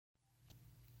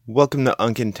Welcome to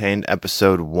Uncontained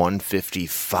episode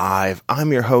 155.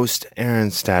 I'm your host, Aaron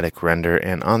Static Render,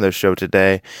 and on the show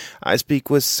today, I speak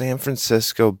with San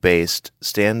Francisco-based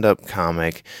stand-up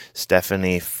comic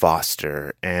Stephanie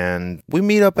Foster, and we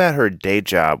meet up at her day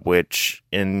job, which,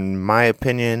 in my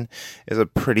opinion, is a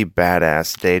pretty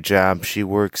badass day job. She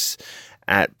works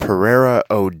at Pereira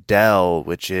Odell,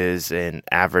 which is an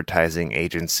advertising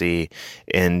agency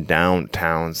in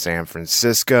downtown San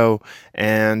Francisco,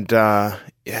 and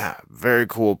very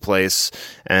cool place,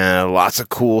 and lots of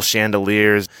cool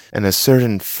chandeliers, and a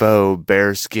certain faux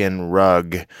bearskin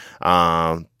rug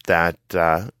that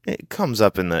it comes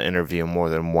up in the interview more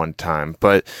than one time.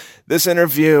 But this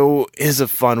interview is a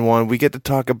fun one. We get to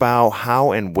talk about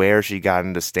how and where she got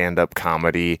into stand-up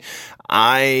comedy.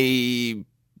 I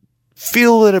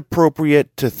feel it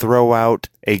appropriate to throw out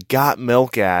a Got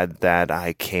Milk ad that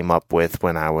I came up with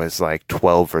when I was like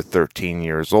 12 or 13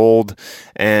 years old,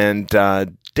 and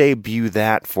debut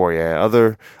that for you.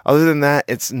 Other than that,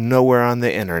 it's nowhere on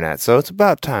the internet, so it's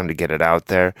about time to get it out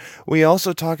there. We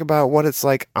also talk about what it's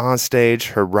like on stage,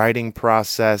 her writing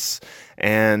process,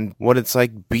 and what it's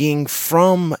like being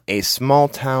from a small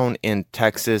town in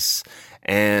Texas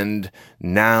and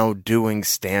now doing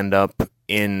stand-up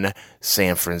in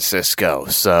San Francisco.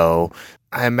 So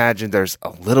I imagine there's a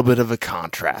little bit of a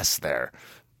contrast there.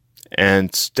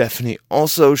 And Stephanie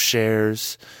also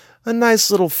shares a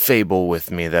nice little fable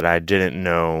with me that I didn't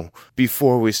know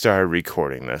before we started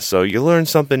recording this. So you learn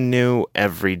something new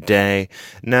every day.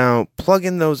 Now, plug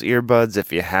in those earbuds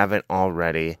if you haven't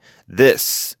already.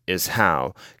 This is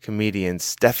how comedian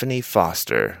Stephanie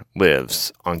Foster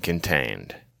lives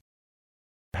uncontained.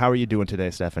 How are you doing today,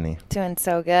 Stephanie? Doing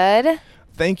so good.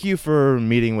 Thank you for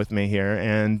meeting with me here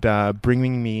and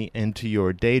bringing me into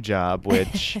your day job,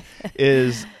 which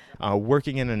is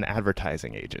working in an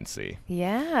advertising agency.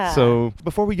 Yeah. So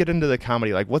before we get into the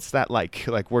comedy, what's that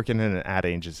like working in an ad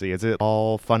agency? Is it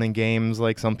all fun and games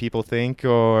like some people think,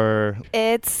 or?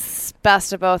 It's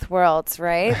best of both worlds,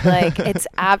 right? It's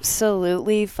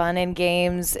absolutely fun and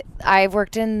games. I've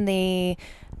worked in the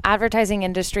advertising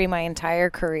industry my entire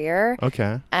career.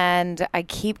 Okay. And I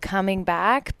keep coming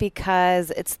back because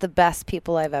it's the best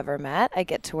people I've ever met I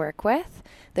get to work with.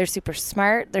 They're super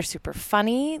smart. They're super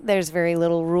funny. There's very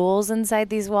little rules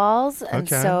inside these walls. And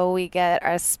so we get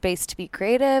our space to be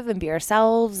creative and be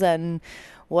ourselves and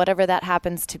whatever that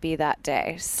happens to be that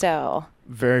day. So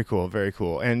very cool. Very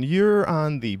cool. And you're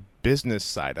on the business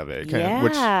side of it, yeah.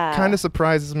 Which kind of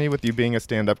surprises me with you being a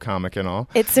stand-up comic and all.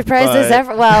 It surprises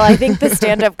well, I think the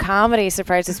stand-up comedy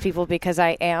surprises people because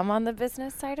I am on the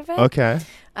business side of it. Okay.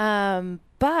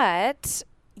 But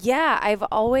yeah, I've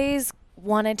always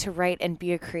wanted to write and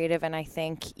be a creative, and I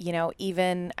think,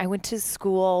 even I went to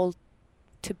school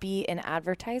to be in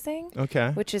advertising,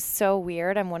 which is so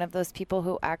weird. I'm one of those people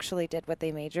who actually did what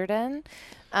they majored in.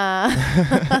 But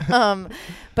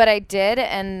I did,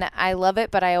 and I love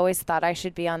it, but I always thought I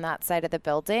should be on that side of the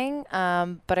building.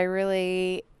 But I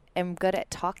really am good at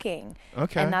talking.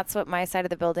 Okay. And that's what my side of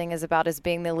the building is about, is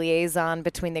being the liaison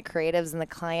between the creatives and the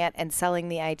client and selling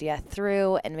the idea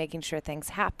through and making sure things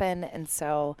happen. And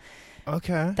so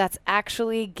that's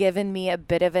actually given me a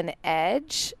bit of an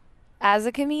edge as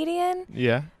a comedian.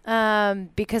 Yeah.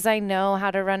 Because I know how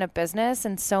to run a business,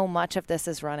 and so much of this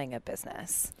is running a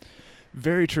business.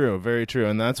 Very true, very true.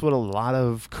 And that's what a lot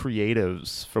of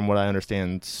creatives, from what I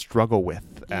understand, struggle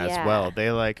with as well. They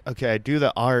I do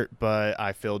the art, but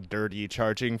I feel dirty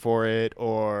charging for it,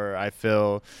 or I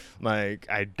feel like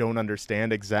I don't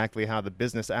understand exactly how the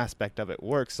business aspect of it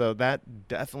works. So that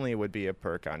definitely would be a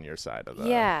perk on your side of that.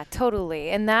 Yeah, totally.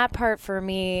 And that part for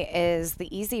me is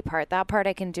the easy part. That part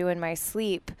I can do in my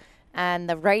sleep. And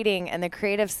the writing and the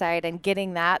creative side and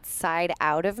getting that side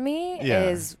out of me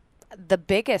is the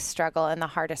biggest struggle and the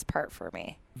hardest part for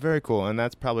me. Very cool. And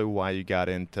that's probably why you got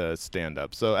into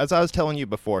stand-up. So as I was telling you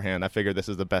beforehand, I figured this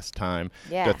is the best time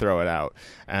to throw it out.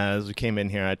 As we came in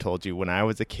here, I told you when I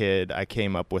was a kid, I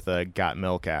came up with a Got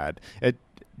Milk ad.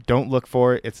 Don't look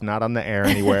for it. It's not on the air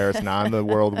anywhere. It's not on the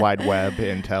World Wide Web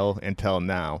until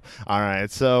now. All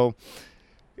right. So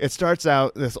it starts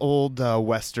out this old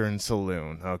Western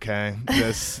saloon, okay?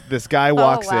 This guy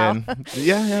walks in.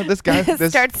 Yeah, this guy.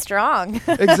 Starts strong.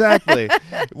 Exactly.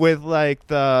 With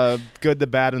the good, the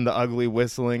bad, and the ugly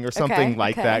whistling or something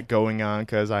that going on,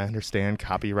 because I understand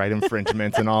copyright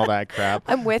infringements and all that crap.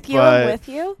 I'm with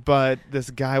you. But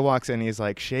this guy walks in. He's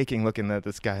shaking, looking at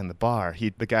this guy in the bar.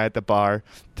 The guy at the bar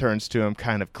turns to him,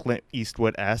 kind of Clint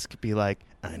Eastwood-esque, be like,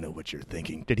 "I know what you're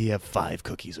thinking. Did he have 5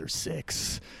 cookies or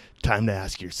 6? Time to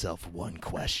ask yourself one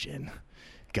question.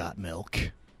 Got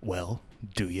milk? Well,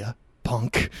 do ya?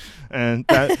 punk. And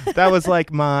that was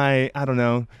like my, I don't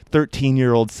know,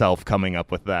 13-year-old self coming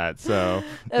up with that. So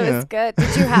that was good.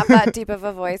 Did you have that deep of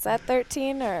a voice at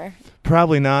 13 or?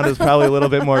 Probably not. It was probably a little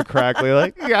bit more crackly,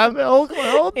 like, yeah, milk,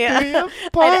 yeah.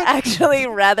 I'd actually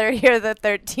rather hear the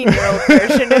 13-year-old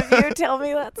version of you tell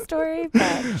me that story.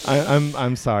 But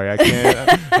I'm sorry.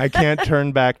 I can't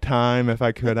turn back time. If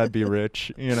I could, I'd be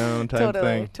rich, type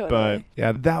thing. Totally. But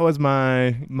yeah, that was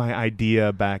my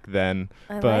idea back then.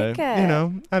 But like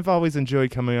it. I've always enjoyed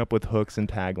coming up with hooks and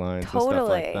taglines and stuff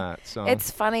like that. So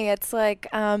it's funny. It's like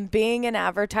being in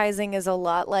advertising is a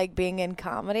lot like being in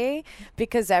comedy,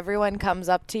 because everyone comes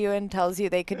up to you and tells you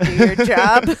they could do your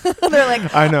job. They're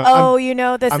like, I know. Oh,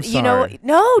 this. I'm sorry.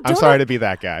 No, I'm sorry to be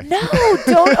that guy. No,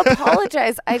 don't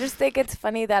apologize. I just think it's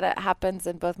funny that it happens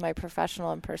in both my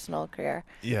professional and personal career.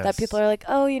 Yes. That people are like,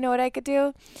 oh, you know what I could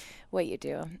do? What you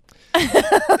do.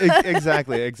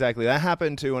 Exactly. That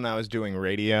happened too when I was doing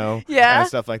radio and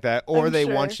stuff like that. Or they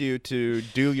want you to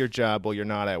do your job while you're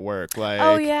not at work. Like,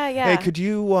 oh, yeah. Hey, could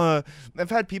you, I've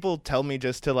had people tell me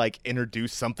just to like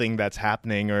introduce something that's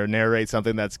happening or narrate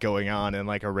something that's going on in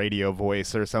like a radio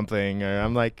voice or something. Or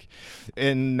I'm like,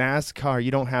 in NASCAR,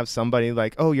 you don't have somebody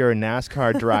like, oh, you're a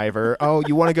NASCAR driver. Oh,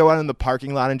 you want to go out in the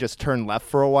parking lot and just turn left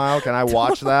for a while? Can I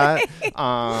watch that?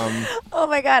 Oh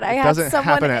my God. I had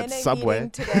someone in a Subway meeting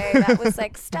today that was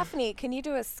like, Stephanie, can you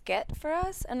do a skit for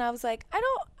us? And I was like, I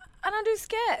don't do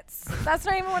skits. That's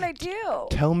not even what I do.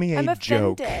 Tell me I'm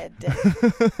joke. Offended.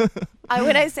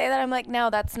 When I say that, I'm like,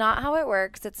 no, that's not how it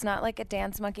works. It's not like a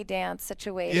dance monkey dance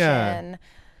situation. Yeah.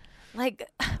 Like,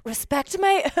 respect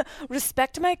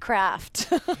my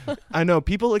craft. I know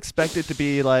people expect it to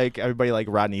be like everybody like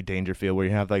Rodney Dangerfield, where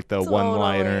you have like the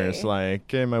one-liners, like,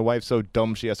 hey, my wife's so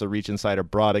dumb she has to reach inside her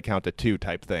bra to count to 2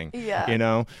 type thing.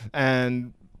 Yeah.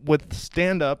 And with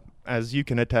stand-up, as you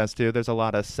can attest to, there's a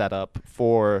lot of setup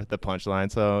for the punchline.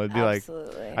 So it'd be like,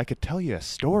 I could tell you a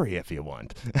story if you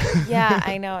want. Yeah,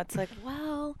 I know. It's like,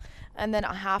 well, and then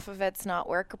half of it's not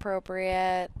work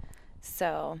appropriate.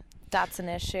 So that's an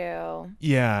issue.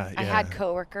 Yeah. I had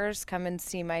coworkers come and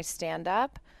see my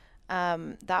stand-up.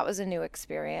 That was a new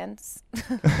experience.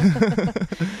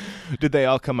 Did they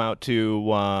all come out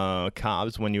to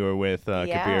Cobb's when you were with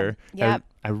Kabir? Yep.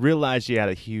 I realized you had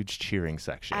a huge cheering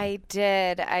section. I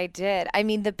did. I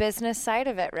mean, the business side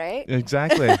of it, right?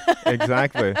 Exactly.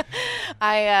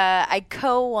 I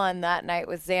co-won that night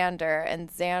with Xander, and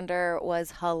Xander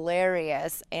was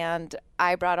hilarious, and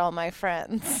I brought all my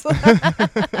friends. So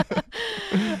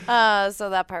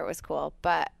that part was cool,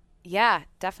 but yeah,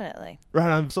 definitely.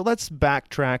 Right on. So let's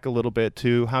backtrack a little bit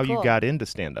to how you got into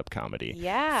stand-up comedy.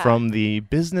 Yeah. From the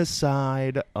business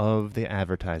side of the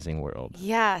advertising world.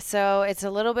 Yeah, so it's a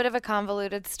little bit of a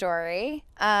convoluted story.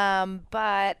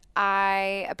 But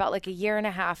about like a year and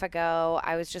a half ago,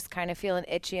 I was just kind of feeling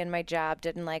itchy in my job,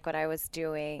 didn't like what I was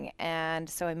doing. And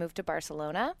so I moved to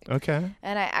Barcelona. Okay.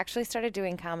 And I actually started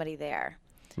doing comedy there.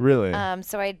 Really?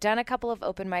 So I'd done a couple of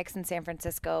open mics in San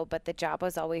Francisco, but the job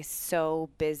was always so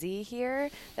busy here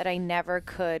that I never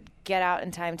could get out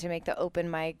in time to make the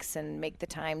open mics and make the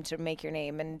time to make your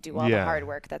name and do all the hard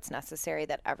work that's necessary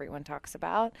that everyone talks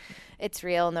about. It's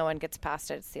real. No one gets past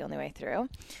it. It's the only way through.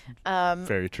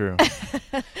 Very true.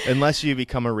 Unless you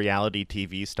become a reality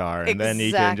TV star, and then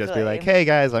you can just be like, hey,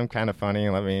 guys, I'm kind of funny.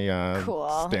 Let me stand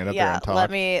up there and talk.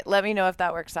 Let me know if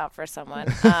that works out for someone.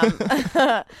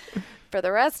 For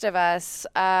the rest of us,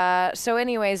 so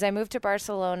anyways, I moved to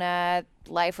Barcelona.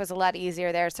 Life was a lot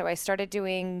easier there, so I started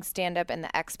doing stand-up in the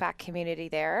expat community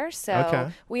there.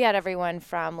 So we had everyone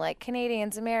from like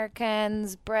Canadians,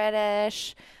 Americans,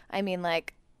 British. I mean,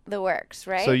 like the works,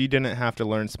 right? So you didn't have to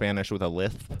learn Spanish with a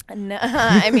lisp? No,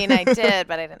 I mean, I did,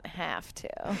 but I didn't have to.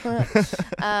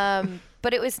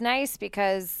 But it was nice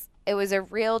because it was a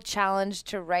real challenge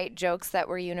to write jokes that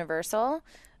were universal.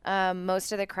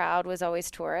 Most of the crowd was always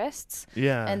tourists.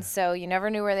 Yeah. And so you never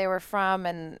knew where they were from,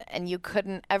 and you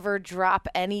couldn't ever drop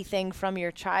anything from your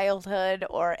childhood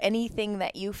or anything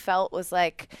that you felt was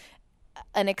like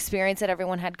an experience that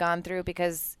everyone had gone through,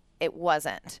 because it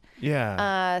wasn't.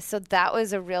 Yeah. So that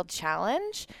was a real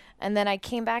challenge. And then I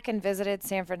came back and visited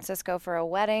San Francisco for a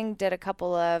wedding, did a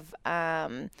couple of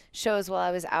shows while I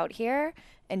was out here,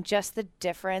 and just the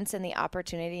difference in the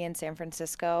opportunity in San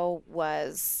Francisco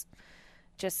was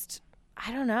just,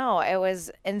 I don't know, it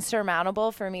was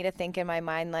insurmountable for me to think in my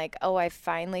mind like, oh, I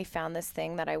finally found this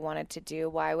thing that I wanted to do.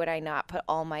 Why would I not put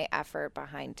all my effort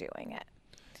behind doing it?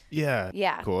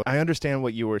 Yeah. Cool. I understand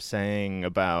what you were saying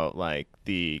about like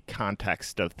the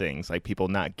context of things, like people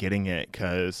not getting it,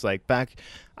 because like back,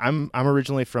 I'm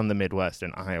originally from the Midwest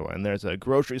in Iowa, and there's a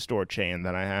grocery store chain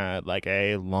that I had like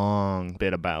a long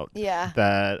bit about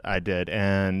that I did.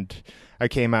 And I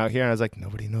came out here and I was like,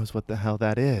 nobody knows what the hell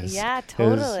that is. Yeah,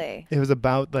 totally. It was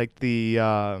about like the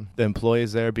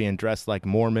employees there being dressed like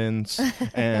Mormons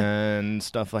and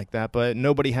stuff like that, but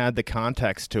nobody had the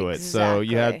context to it. So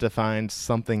you had to find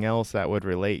something else that would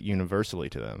relate universally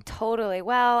to them. Totally.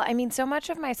 Well, I mean, so much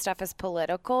of my stuff is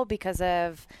political because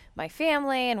of my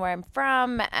family and where I'm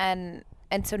from, and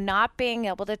so not being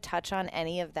able to touch on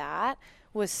any of that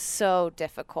was so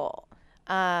difficult.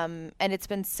 And it's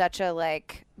been such a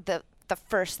like the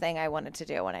first thing I wanted to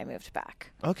do when I moved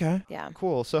back. Okay. Yeah.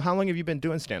 Cool. So how long have you been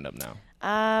doing stand-up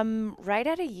now? Right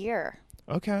at a year.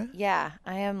 Okay. Yeah.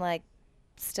 I am like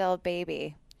still a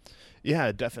baby.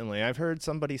 Yeah, definitely. I've heard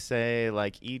somebody say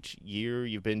like each year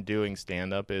you've been doing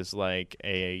stand-up is like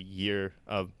a year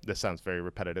of, this sounds very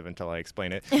repetitive until I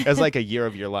explain it, it's like a year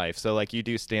of your life. So like you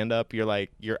do stand-up, you're like,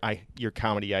 your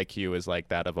comedy IQ is like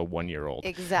that of a 1-year-old.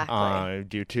 Exactly.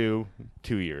 Do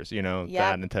 2 years, you know,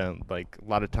 that until like a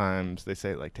lot of times they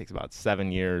say it like takes about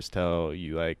 7 years till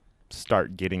you like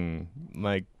start getting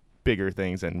like bigger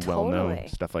things and well-known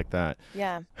stuff like that.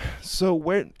 Yeah. So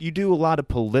where you do a lot of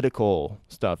political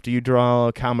stuff, do you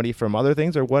draw comedy from other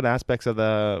things, or what aspects of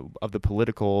the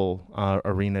political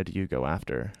arena do you go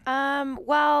after?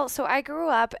 Well, so I grew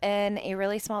up in a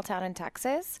really small town in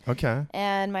Texas. Okay.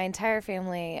 And my entire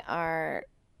family are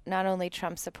not only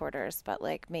Trump supporters, but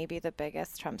like maybe the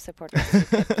biggest Trump supporters you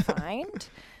could find.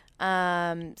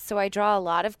 So I draw a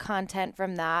lot of content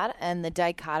from that and the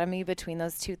dichotomy between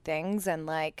those two things, and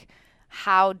like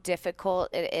how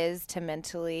difficult it is to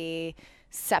mentally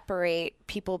separate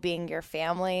people being your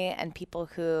family and people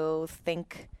who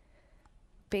think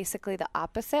basically the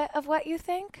opposite of what you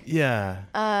think. Yeah.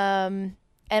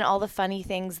 And all the funny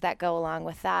things that go along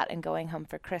with that, and going home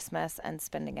for Christmas and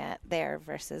spending it there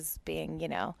versus being, you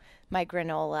know, my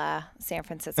granola San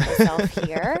Francisco self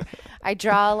here. I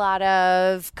draw a lot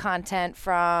of content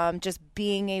from just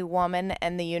being a woman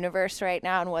in the universe right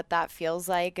now and what that feels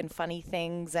like, and funny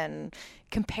things and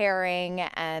comparing,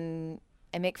 and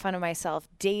I make fun of myself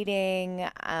dating.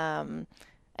 I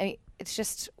mean, it's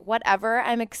just whatever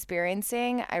I'm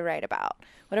experiencing, I write about.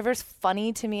 Whatever's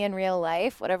funny to me in real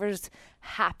life, whatever's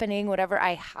happening, whatever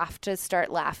I have to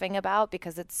start laughing about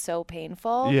because it's so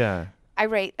painful. Yeah. I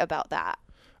write about that.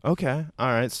 Okay. All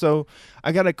right. So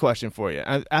I got a question for you.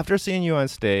 After seeing you on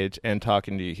stage and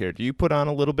talking to you here, do you put on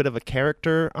a little bit of a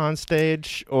character on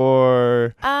stage,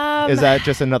 or is that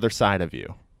just another side of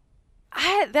you?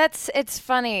 It's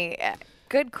funny.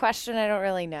 Good question. I don't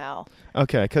really know.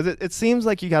 Okay, because it seems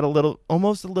like you got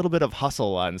almost a little bit of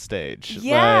hustle on stage.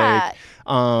 Yeah.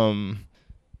 Like,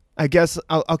 I guess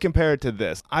I'll compare it to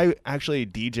this. I actually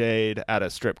DJ'd at a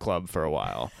strip club for a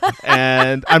while.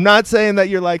 And I'm not saying that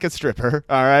you're like a stripper,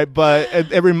 all right? But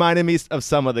it reminded me of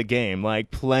some of the game, like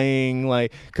playing,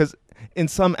 like, because in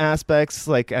some aspects,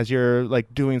 like as you're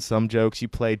like doing some jokes, you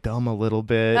play dumb a little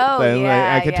bit. Oh, and,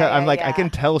 yeah, like, I can tell. I'm like, yeah. I can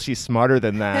tell she's smarter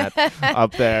than that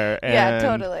up there. And, yeah,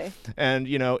 totally. And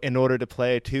you know, in order to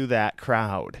play to that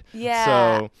crowd. Yeah.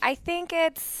 So I think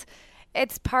it's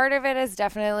part of it is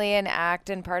definitely an act,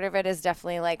 and part of it is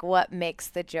definitely like what makes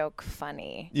the joke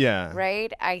funny. Yeah.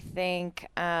 Right. I think.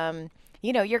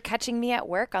 You know, you're catching me at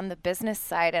work on the business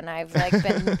side, and I've like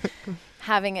been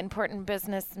having important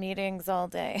business meetings all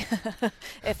day,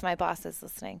 if my boss is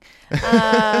listening.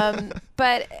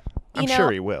 But I'm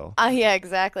sure he will. Yeah,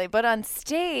 exactly. But on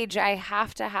stage, I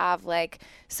have to have like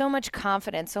so much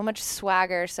confidence, so much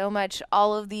swagger, so much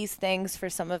all of these things for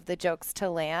some of the jokes to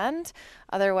land.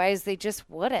 Otherwise, they just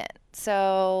wouldn't.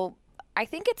 So I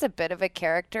think it's a bit of a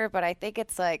character, but I think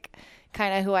it's like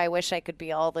kind of who I wish I could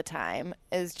be all the time,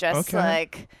 is just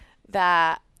like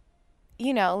that,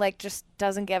 you know, like just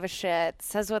doesn't give a shit,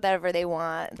 says whatever they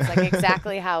want. It's like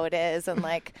exactly how it is, and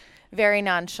like very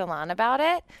nonchalant about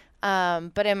it.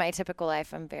 But in my typical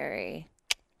life, I'm very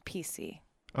PC.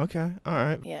 Okay. All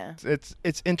right. Yeah.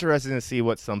 It's interesting to see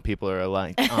what some people are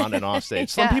like on and off stage.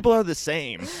 Yeah. Some people are the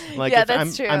same. Like yeah, if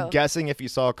that's true. I'm guessing if you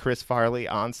saw Chris Farley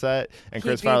on set and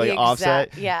Chris Farley off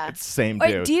set, yeah, it's the same or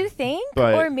dude. Do you think?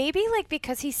 But, or maybe like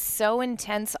because he's so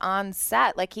intense on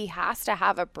set, like he has to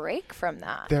have a break from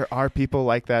that. There are people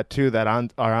like that too that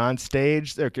are on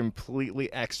stage, they're completely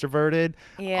extroverted.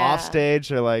 Yeah. Off stage,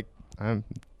 they're like, I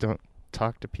don't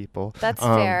talk to people. That's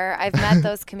fair. I've met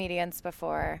those comedians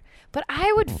before. But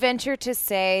I would venture to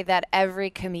say that every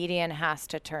comedian has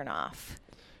to turn off.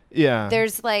 Yeah.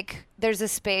 There's a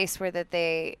space where that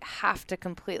they have to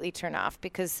completely turn off,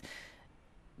 because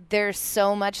there's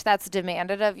so much that's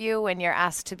demanded of you when you're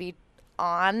asked to be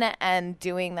on and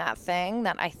doing that thing,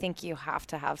 that I think you have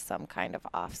to have some kind of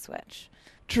off switch.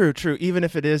 True. Even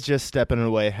if it is just stepping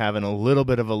away, having a little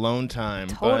bit of alone time.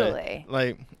 Totally. But,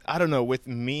 like, I don't know, with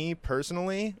me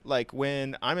personally, like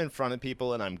when I'm in front of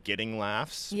people and I'm getting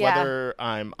laughs, whether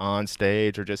I'm on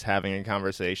stage or just having a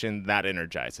conversation, that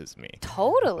energizes me.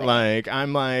 Totally. Like,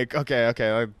 I'm like,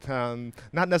 okay,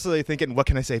 not necessarily thinking, what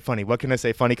can I say funny?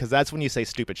 Because that's when you say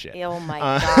stupid shit. Oh my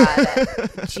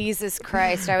God. Jesus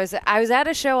Christ. I was at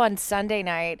a show on Sunday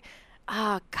night.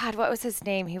 Oh, God, what was his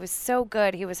name? He was so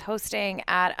good. He was hosting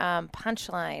at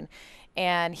Punchline,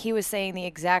 and he was saying the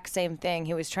exact same thing.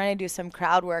 He was trying to do some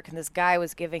crowd work, and this guy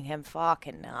was giving him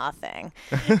fucking nothing.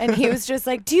 And he was just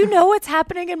like, do you know what's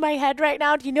happening in my head right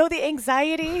now? Do you know the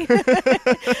anxiety?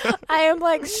 I am,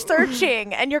 like,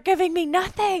 searching, and you're giving me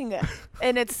nothing.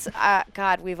 And it's,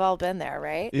 God, we've all been there,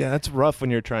 right? Yeah, that's rough when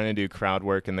you're trying to do crowd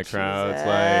work in the crowds.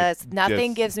 Like,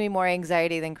 nothing gives me more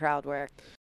anxiety than crowd work.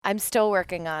 I'm still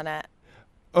working on it.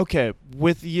 Okay,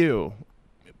 with you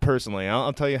personally,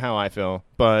 I'll tell you how I feel.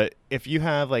 But if you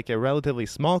have like a relatively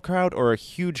small crowd or a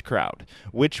huge crowd,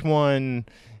 which one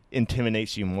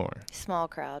intimidates you more? Small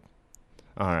crowd.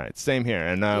 All right, same here.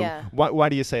 And why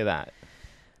do you say that?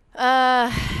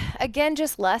 Again,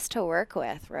 just less to work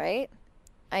with, right?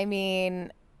 I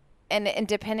mean, and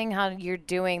depending how you're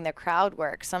doing the crowd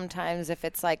work, sometimes if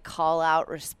it's like call out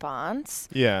response.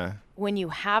 Yeah. When you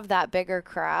have that bigger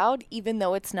crowd, even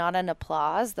though it's not an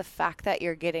applause, the fact that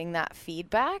you're getting that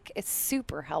feedback is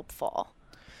super helpful.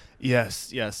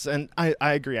 Yes. And I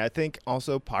agree. I think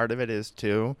also part of it is,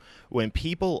 too, when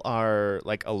people are,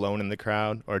 like, alone in the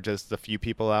crowd or just a few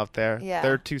people out there,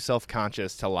 they're too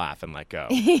self-conscious to laugh and let go.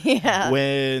 Yeah.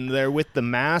 When they're with the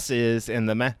masses and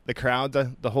the crowd,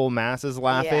 the whole mass is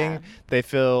laughing, they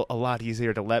feel a lot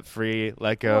easier to let free,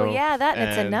 let go. Well, yeah, and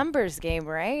it's a numbers game,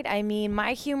 right? I mean,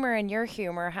 my humor and your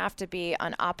humor have to be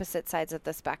on opposite sides of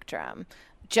the spectrum,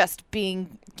 just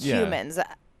being humans.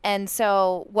 And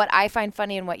so what I find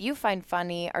funny and what you find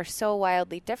funny are so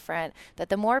wildly different that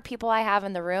the more people I have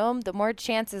in the room, the more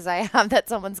chances I have that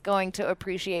someone's going to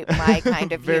appreciate my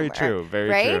kind of very humor. Very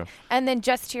right? true. And then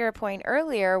just to your point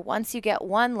earlier, once you get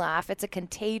one laugh, it's a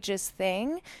contagious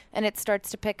thing and it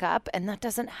starts to pick up, and that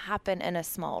doesn't happen in a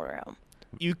small room.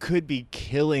 You could be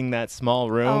killing that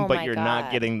small room, but you're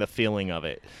not getting the feeling of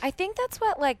it. I think that's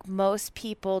what like most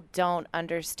people don't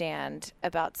understand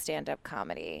about stand-up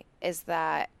comedy is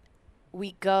that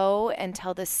we go and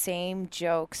tell the same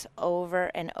jokes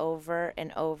over and over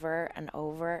and over and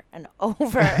over and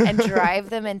over and drive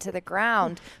them into the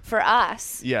ground for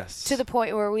us. Yes. To the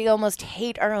point where we almost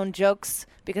hate our own jokes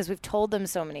because we've told them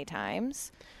so many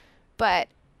times. But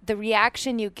the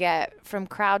reaction you get from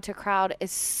crowd to crowd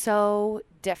is so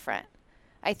different.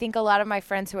 I think a lot of my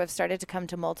friends who have started to come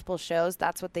to multiple shows,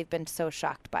 that's what they've been so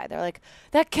shocked by. They're like,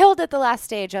 that killed at the last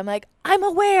stage. I'm like, I'm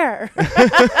aware.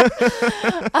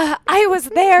 I was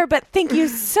there, but thank you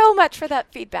so much for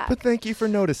that feedback. But thank you for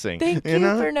noticing. Thank you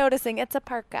for noticing. It's a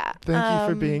parka. Thank you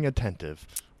for being attentive.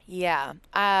 Yeah.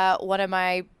 One of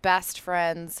my best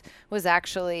friends was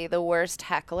actually the worst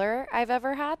heckler I've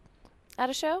ever had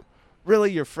at a show.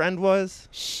 Really? Your friend was?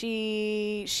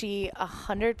 She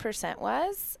 100%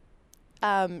 was.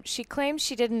 She claims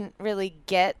she didn't really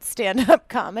get stand-up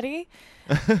comedy,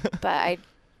 but I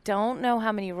don't know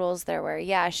how many rules there were.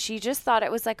 Yeah, she just thought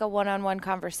it was like a one-on-one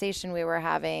conversation we were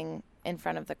having in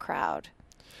front of the crowd.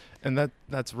 And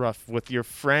that's rough. With your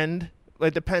friend,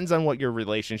 it depends on what your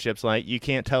relationship's like. You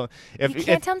can't tell. You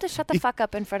can't tell them to shut the fuck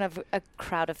up in front of a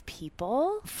crowd of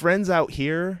people. Friends out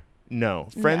here. No.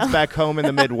 Friends back home in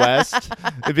the Midwest,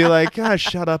 they'd be like, gosh,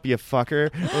 shut up, you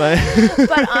fucker.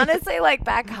 But honestly, like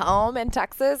back home in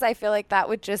Texas, I feel like that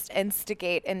would just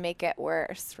instigate and make it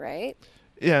worse, right?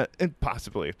 Yeah, and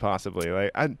possibly.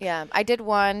 I did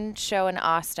one show in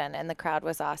Austin, and the crowd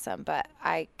was awesome, but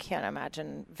I can't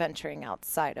imagine venturing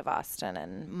outside of Austin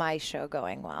and my show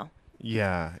going well.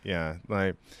 Yeah.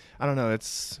 Like, I don't know.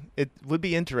 It would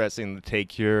be interesting to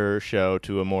take your show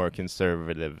to a more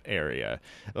conservative area.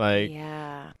 Like,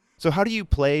 yeah. So how do you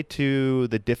play to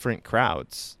the different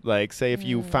crowds? Like, say if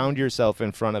you found yourself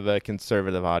in front of a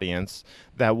conservative audience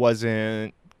that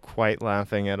wasn't quite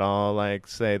laughing at all, like,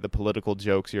 say, the political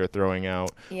jokes you're throwing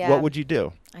out, what would you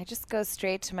do? I just go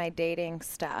straight to my dating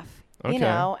stuff. Okay. You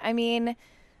know, I mean,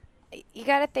 you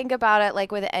got to think about it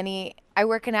like with I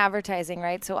work in advertising,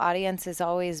 right? So audience has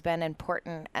always been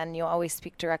important, and you always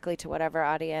speak directly to whatever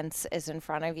audience is in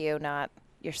front of you, not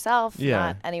yourself,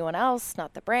 not anyone else,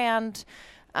 not the brand.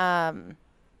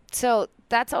 So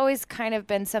that's always kind of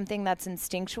been something that's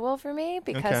instinctual for me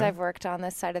because I've worked on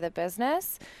this side of the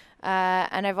business.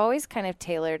 And I've always kind of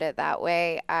tailored it that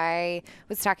way. I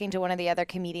was talking to one of the other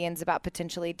comedians about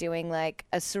potentially doing like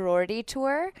a sorority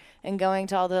tour and going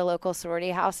to all the local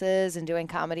sorority houses and doing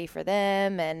comedy for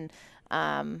them. And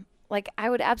like I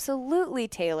would absolutely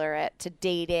tailor it to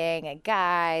dating and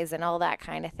guys and all that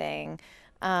kind of thing.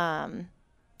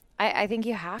 I think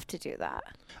you have to do that.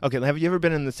 Okay, have you ever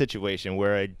been in the situation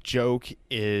where a joke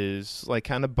is like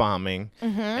kind of bombing,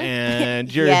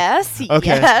 and you're yes,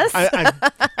 okay? Yes.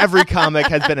 Every comic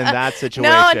has been in that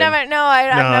situation. I've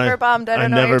never bombed. I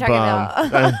don't know what you're talking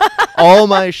about. All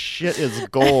my shit is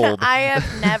gold. I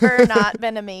have never not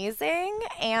been amazing,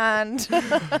 and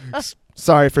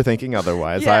sorry for thinking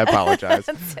otherwise. I apologize.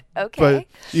 Okay. But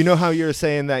you know how you're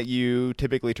saying that you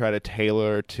typically try to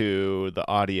tailor to the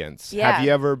audience? Yeah. Have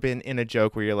you ever been in a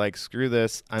joke where you're like, screw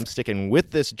this, I'm sticking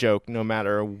with this joke no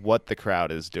matter what the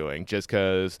crowd is doing, just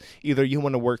because either you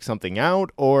want to work something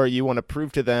out or you want to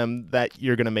prove to them that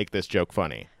you're going to make this joke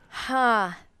funny?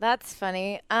 Huh. That's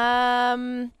funny.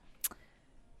 I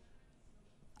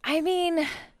mean,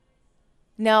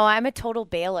 no, I'm a total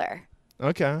bailer.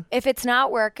 Okay. If it's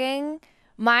not working,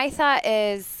 my thought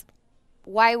is,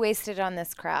 why waste it on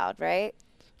this crowd, right?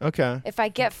 Okay. If I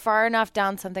get far enough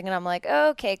down something and I'm like, oh,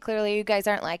 okay, clearly you guys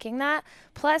aren't liking that.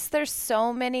 Plus, there's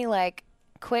so many like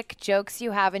quick jokes you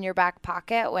have in your back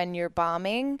pocket when you're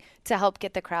bombing to help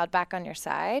get the crowd back on your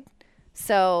side.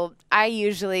 So I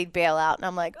usually bail out and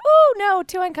I'm like, oh, no,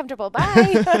 too uncomfortable.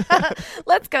 Bye.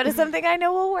 Let's go to something I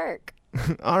know will work.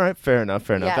 All right, fair enough.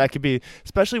 Yeah. That could be,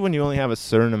 especially when you only have a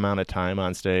certain amount of time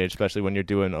on stage, especially when you're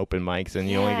doing open mics and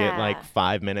you only get like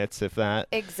 5 minutes, if that.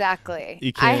 Exactly.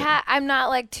 You can't. I'm not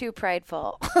like too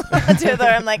prideful to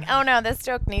where I'm like, oh no, this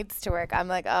joke needs to work. I'm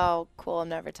like, oh, cool, I'm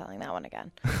never telling that one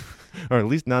again. Or at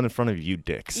least not in front of you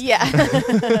dicks.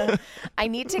 Yeah. I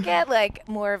need to get like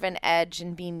more of an edge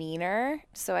and be meaner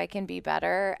so I can be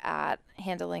better at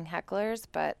handling hecklers,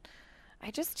 but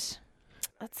that's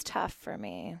tough for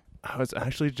me. I was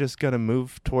actually just going to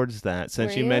move towards that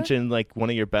since you mentioned like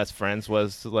one of your best friends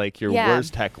was like your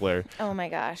worst heckler. Oh my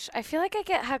gosh. I feel like I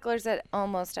get hecklers at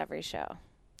almost every show.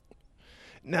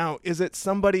 Now, is it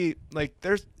somebody like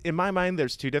in my mind,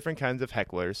 there's two different kinds of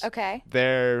hecklers. Okay.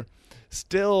 They're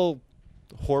still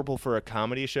horrible for a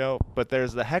comedy show, but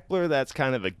there's the heckler that's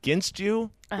kind of against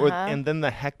you, and then the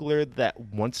heckler that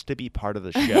wants to be part of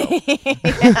the show.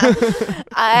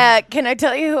 Can I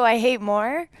tell you who I hate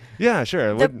more? Yeah,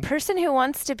 sure. The person who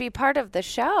wants to be part of the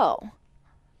show.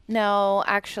 No,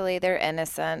 actually, they're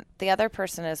innocent. The other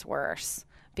person is worse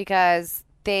because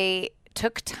they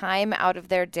took time out of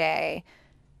their day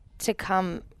to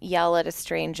come yell at a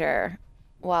stranger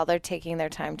while they're taking their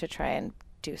time to try and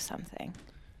do something.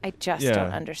 I just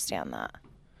don't understand that.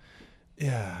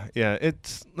 Yeah.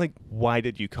 It's like, why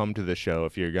did you come to the show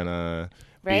if you're gonna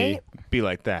be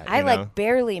like that? I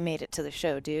barely made it to the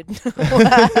show, dude.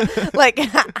 Like,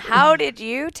 how did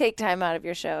you take time out of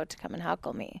your show to come and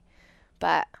heckle me?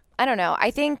 But I don't know.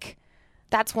 I think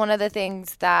that's one of the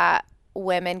things that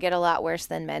women get a lot worse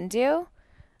than men do.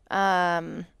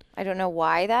 I don't know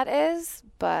why that is,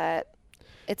 but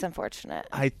it's unfortunate.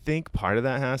 I think part of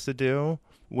that has to do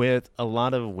with a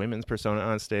lot of women's persona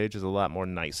on stage is a lot more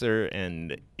nicer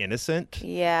and innocent.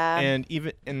 Yeah. And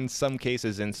even in some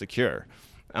cases insecure.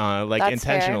 Like That's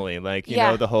intentionally, fair. like, you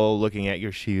know, the whole looking at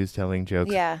your shoes, telling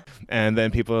jokes. Yeah. And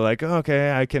then people are like, oh,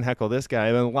 okay, I can heckle this guy.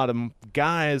 And then a lot of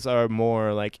guys are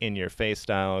more like in your face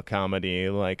style comedy,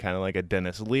 like kind of like a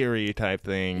Dennis Leary type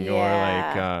thing, or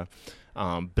like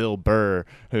Bill Burr,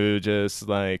 who just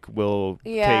like will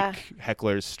take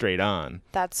hecklers straight on.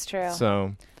 That's true.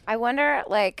 So I wonder,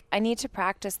 like, I need to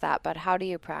practice that, but how do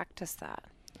you practice that?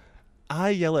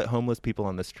 I yell at homeless people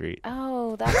on the street.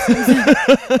 Oh,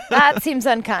 that seems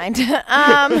unkind.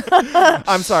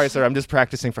 I'm sorry, sir. I'm just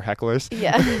practicing for hecklers.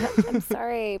 Yeah. I'm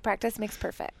sorry. Practice makes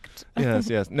perfect.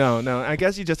 Yes. No. I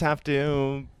guess you just have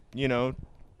to, you know,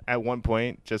 at one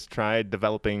point just try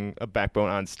developing a backbone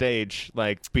on stage,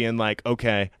 like being like,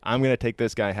 okay, I'm going to take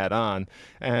this guy head on.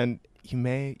 And you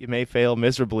may fail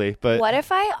miserably, but what if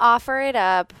I offer it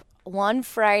up one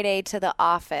Friday to the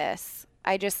office?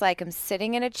 I just like am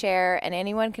sitting in a chair and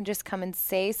anyone can just come and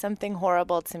say something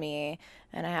horrible to me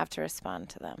and I have to respond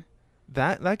to them.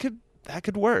 That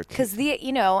could work. Because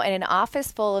in an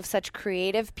office full of such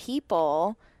creative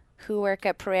people who work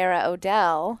at Pereira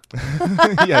Odell.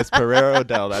 Yes, Pereira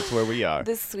Odell. That's where we are.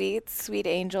 The sweet, sweet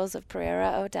angels of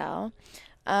Pereira Odell.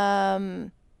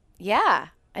 Yeah.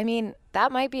 I mean,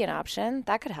 that might be an option.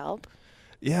 That could help.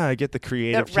 Yeah, I get the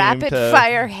creative team rapid to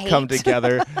fire hate. come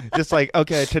together. Just like,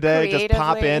 okay, today just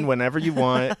pop in whenever you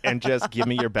want and just give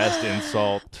me your best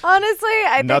insult. Honestly,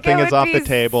 I think nothing is off the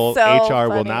table. So HR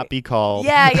funny. will not be called.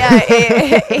 Yeah.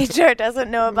 HR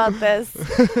doesn't know about this.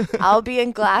 I'll be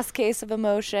in glass case of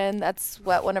emotion. That's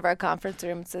what one of our conference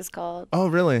rooms is called. Oh,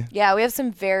 really? Yeah, we have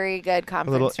some very good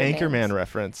conference rooms. A little Anchorman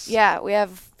reference. Yeah, we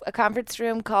have a conference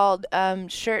room called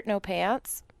Shirt No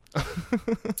Pants.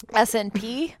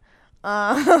 S&P.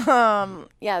 Yeah,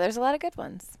 there's a lot of good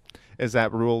ones. Is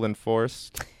that rule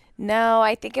enforced? No,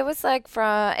 I think it was like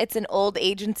it's an old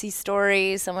agency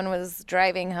story. Someone was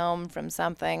driving home from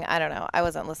something. I don't know. I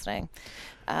wasn't listening.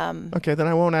 Okay, then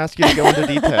I won't ask you to go into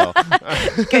detail.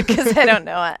 Good, because I don't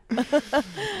know it.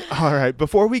 All right.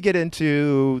 Before we get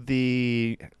into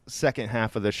the second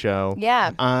half of the show,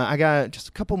 I got just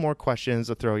a couple more questions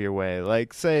to throw your way.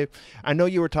 Like, say, I know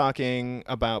you were talking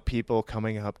about people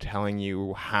coming up telling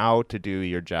you how to do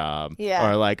your job. Yeah.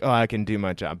 Or like, oh, I can do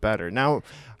my job better. Now,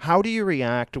 how do you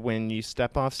react when you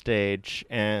step off stage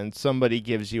and somebody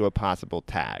gives you a possible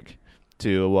tag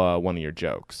to one of your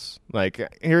jokes? Like,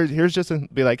 here's just an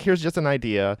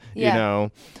idea,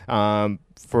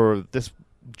 for this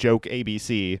joke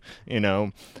ABC, and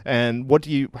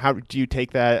how do you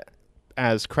take that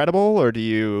as credible, or do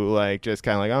you like just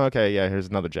kind of like, oh, okay, yeah, here's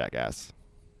another jackass?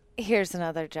 Here's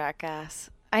another jackass.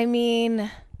 I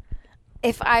mean,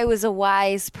 if I was a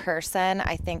wise person,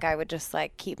 I think I would just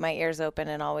like keep my ears open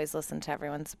and always listen to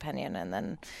everyone's opinion and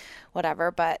then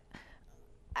whatever. But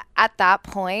at that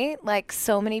point, like,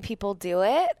 so many people do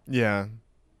it. Yeah.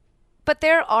 But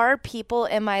there are people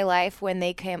in my life, when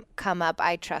they come up,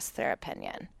 I trust their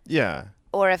opinion. Yeah.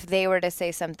 Or if they were to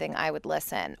say something, I would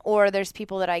listen. Or there's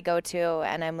people that I go to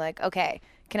and I'm like, okay,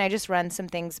 can I just run some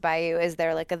things by you? Is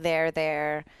there like a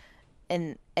there?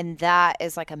 And that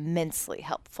is like immensely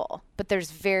helpful. But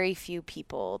there's very few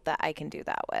people that I can do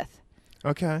that with.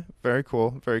 Okay. Very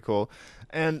cool. Very cool.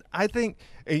 And I think,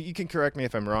 you can correct me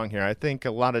if I'm wrong here, I think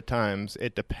a lot of times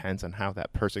it depends on how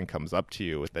that person comes up to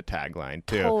you with the tagline,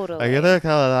 too. Totally.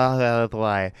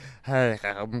 Like,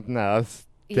 no,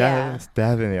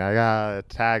 Stephanie, I got a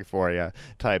tag for you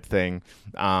type thing.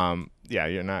 Yeah,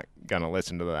 you're not going to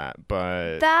listen to that.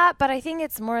 But I think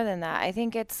it's more than that. I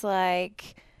think it's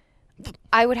like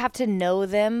I would have to know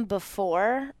them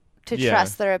before to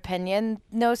trust their opinion.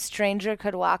 No stranger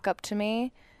could walk up to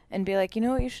me and be like, you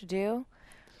know what you should do?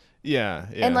 Yeah.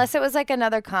 Unless it was like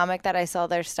another comic that I saw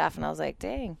their stuff and I was like,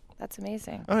 dang, that's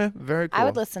amazing. Oh, yeah, very cool. I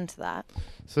would listen to that.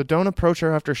 So don't approach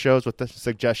her after shows with the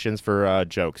suggestions for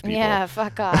jokes, people. Yeah,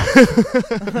 fuck off.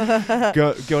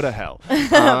 Go to hell.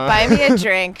 Buy me a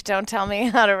drink. Don't tell me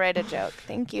how to write a joke.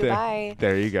 Thank you. Bye.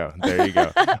 There you go.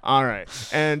 All right.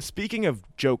 And speaking of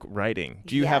joke writing,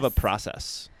 do you have a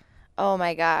process? Oh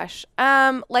my gosh.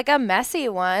 Like a messy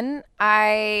one.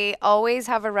 I always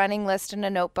have a running list and a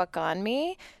notebook on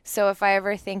me. So if I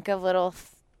ever think of little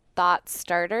thought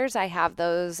starters, I have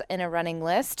those in a running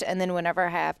list. And then whenever I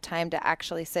have time to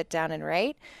actually sit down and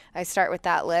write, I start with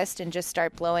that list and just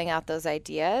start blowing out those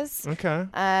ideas. Okay.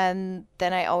 And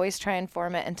then I always try and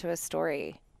form it into a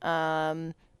story.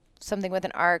 Something with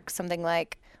an arc, something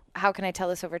like, how can I tell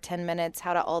this over 10 minutes?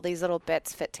 How do all these little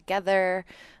bits fit together?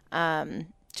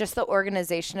 Just the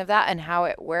organization of that and how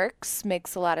it works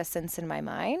makes a lot of sense in my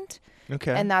mind.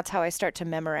 Okay. And that's how I start to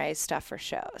memorize stuff for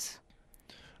shows.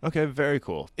 Okay, very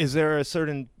cool. Is there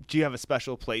do you have a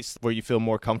special place where you feel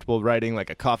more comfortable writing, like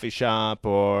a coffee shop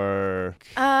or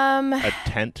a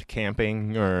tent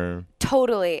camping or?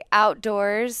 Totally.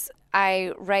 Outdoors,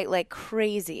 I write like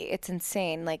crazy. It's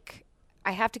insane. Like,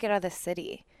 I have to get out of the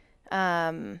city.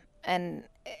 And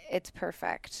it's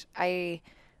perfect.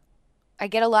 I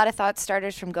get a lot of thought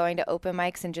starters from going to open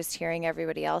mics and just hearing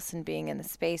everybody else and being in the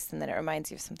space, and then it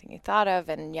reminds you of something you thought of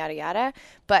and yada yada.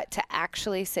 But to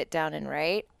actually sit down and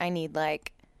write, I need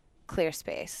like clear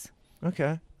space.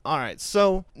 Okay. All right.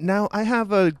 So now I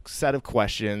have a set of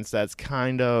questions that's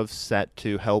kind of set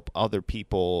to help other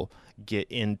people get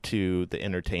into the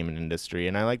entertainment industry,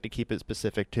 and I like to keep it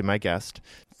specific to my guest.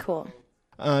 Cool.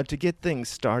 To get things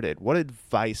started, what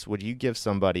advice would you give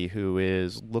somebody who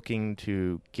is looking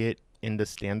to get into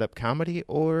stand-up comedy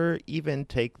or even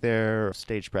take their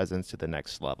stage presence to the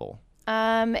next level?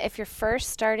 If you're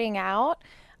first starting out,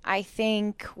 I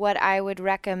think what I would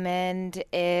recommend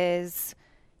is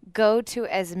go to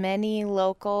as many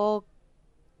local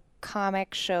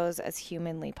comic shows as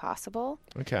humanly possible.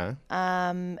 Okay.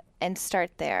 And start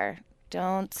there.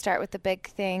 Don't start with the big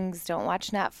things. Don't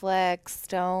watch Netflix.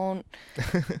 Don't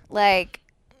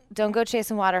go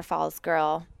chasing waterfalls,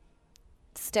 girl.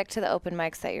 Stick to the open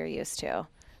mics that you're used to.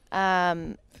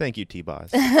 Thank you, T-Boss.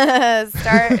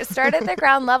 Start at the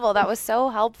ground level. That was so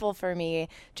helpful for me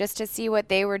just to see what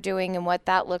they were doing and what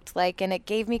that looked like. And it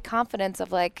gave me confidence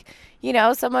of like,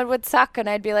 someone would suck and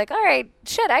I'd be like, all right,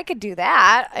 shit, I could do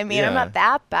that. I mean, I'm not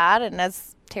that bad. And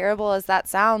as terrible as that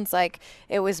sounds, like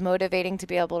it was motivating to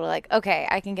be able to like, okay,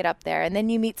 I can get up there. And then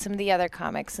you meet some of the other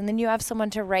comics and then you have someone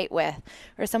to write with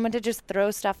or someone to just throw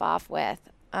stuff off with.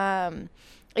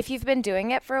 If you've been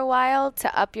doing it for a while,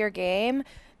 to up your game,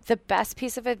 the best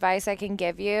piece of advice I can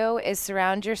give you is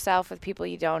surround yourself with people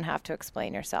you don't have to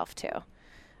explain yourself to.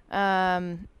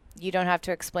 You don't have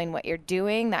to explain what you're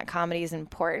doing. That comedy is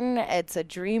important. It's a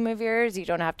dream of yours. You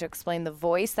don't have to explain the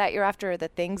voice that you're after or the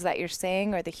things that you're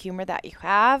saying or the humor that you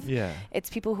have. Yeah. It's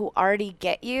people who already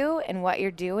get you and what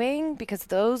you're doing, because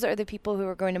those are the people who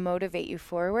are going to motivate you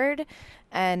forward.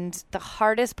 And the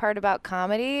hardest part about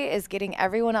comedy is getting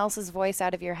everyone else's voice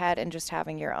out of your head and just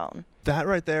having your own. That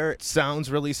right there sounds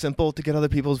really simple, to get other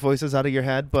people's voices out of your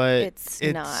head, but it's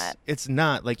not. It's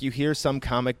not. Like, you hear some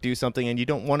comic do something and you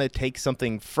don't want to take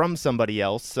something from somebody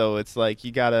else, so it's like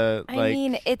you gotta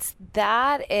it's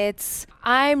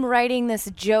I'm writing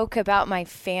this joke about my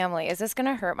family. Is this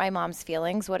gonna hurt my mom's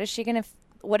feelings? What is she gonna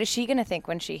think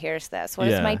when she hears this? What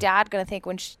is my dad going to think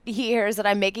when he hears that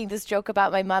I'm making this joke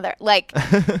about my mother? Like,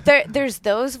 there's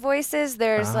those voices.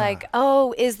 There's like,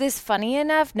 oh, is this funny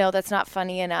enough? No, that's not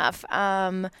funny enough.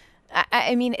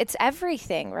 I mean, it's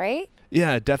everything, right?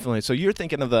 Yeah, definitely. So you're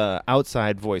thinking of the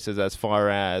outside voices as far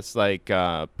as like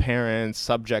parents,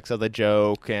 subjects of the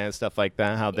joke and stuff like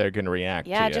that, how they're going to react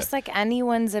to you. Just like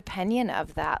anyone's opinion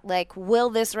of that. Like, will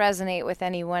this resonate with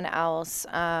anyone else?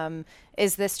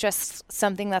 Is this just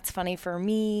something that's funny for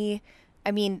me?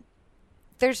 I mean,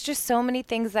 there's just so many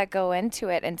things that go into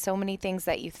it and so many things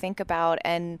that you think about,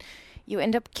 and you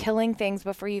end up killing things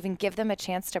before you even give them a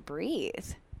chance to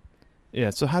breathe. Yeah,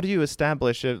 so how do you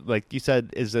establish it? Like you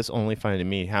said, is this only funny to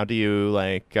me? How do you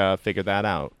figure that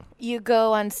out? You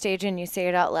go on stage and you say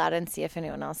it out loud and see if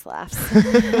anyone else laughs.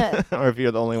 Or if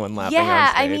you're the only one laughing on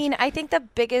stage. I mean, I think the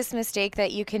biggest mistake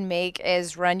that you can make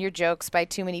is run your jokes by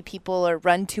too many people or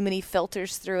run too many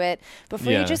filters through it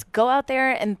before you just go out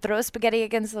there and throw spaghetti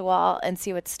against the wall and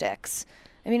see what sticks.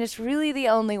 I mean, it's really the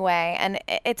only way. And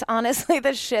it's honestly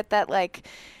the shit that like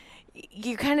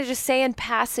you kind of just say in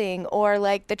passing, or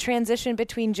like the transition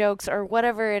between jokes or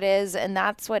whatever it is, and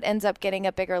that's what ends up getting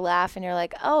a bigger laugh, and you're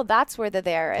like, oh, that's where the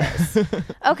there is.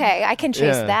 Okay, I can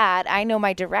chase that. I know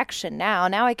my direction now.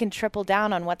 Now I can triple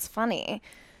down on what's funny.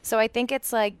 So I think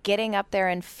it's like getting up there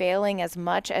and failing as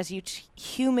much as you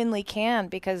humanly can,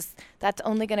 because that's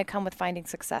only going to come with finding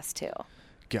success too.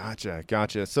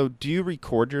 Gotcha. So do you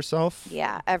record yourself?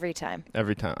 Yeah, every time.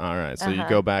 Every time. All right. So you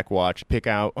go back, watch, pick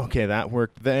out, okay, that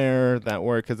worked there, that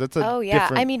worked, because it's a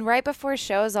different... I mean, right before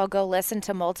shows, I'll go listen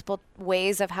to multiple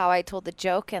ways of how I told the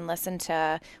joke and listen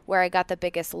to where I got the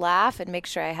biggest laugh and make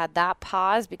sure I had that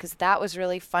pause, because that was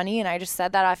really funny and I just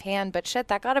said that offhand, but shit,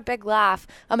 that got a big laugh.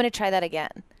 I'm going to try that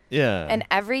again. Yeah. And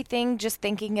everything, just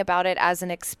thinking about it as an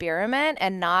experiment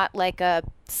and not like a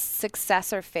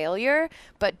success or failure,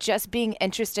 but just being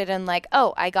interested in like,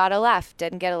 oh, I got a laugh,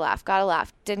 didn't get a laugh, got a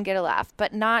laugh, didn't get a laugh.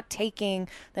 But not taking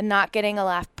the not getting a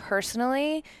laugh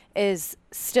personally is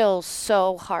still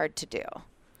so hard to do.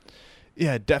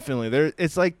 Yeah, definitely.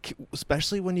 It's like,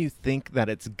 especially when you think that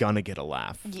it's gonna get a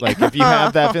laugh. Like if you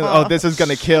have that feeling, oh, this is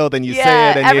gonna kill, then you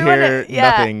say it and you hear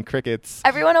nothing, crickets.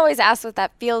 Everyone always asks what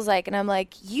that feels like, and I'm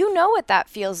like, you know what that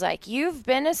feels like. You've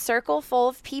been a circle full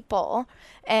of people,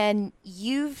 and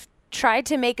you've tried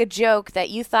to make a joke that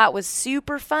you thought was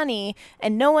super funny,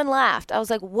 and no one laughed. I was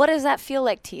like, what does that feel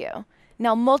like to you?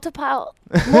 Now multiply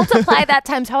that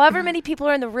times however many people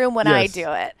are in the room when I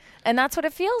do it. And that's what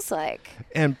it feels like.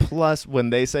 And plus, when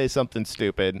they say something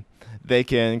stupid, they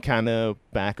can kind of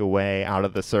back away out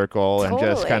of the circle and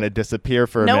just kind of disappear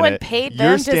for a minute. No one paid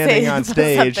them to say on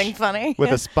stage something funny.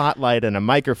 with a spotlight and a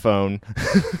microphone.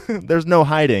 There's no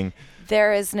hiding.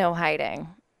 There is no hiding.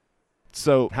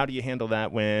 So how do you handle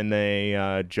that when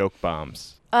a joke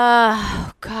bombs?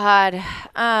 Oh, God.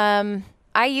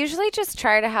 I usually just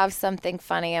try to have something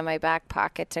funny in my back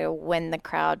pocket to win the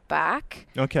crowd back.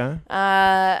 Okay.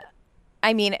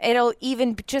 I mean, it'll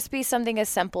even just be something as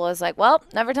simple as like, well,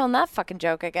 never telling that fucking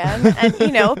joke again. And,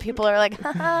 people are like,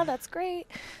 haha, that's great.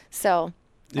 So,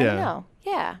 I don't know.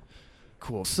 Yeah.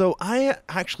 Cool. So I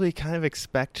actually kind of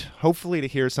expect, hopefully, to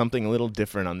hear something a little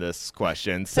different on this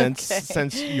question,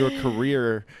 since your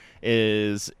career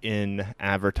is in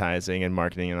advertising and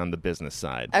marketing and on the business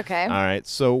side. Okay. All right.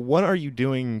 So what are you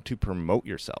doing to promote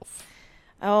yourself?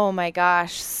 Oh my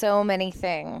gosh, so many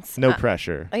things. No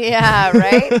pressure. Yeah,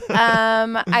 right?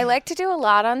 I like to do a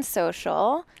lot on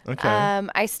social. Okay.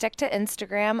 I stick to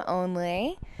Instagram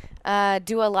only.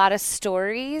 Do a lot of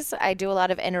stories. I do a lot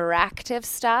of interactive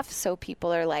stuff. So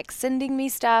people are like sending me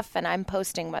stuff and I'm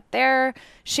posting what they're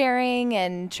sharing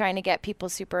and trying to get people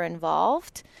super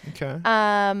involved. Okay.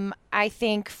 I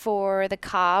think for the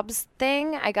Cobbs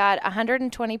thing, I got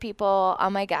 120 people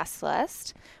on my guest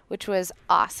list, which was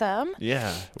awesome.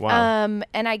 Yeah. Wow.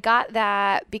 And I got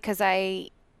that because I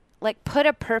like put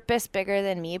a purpose bigger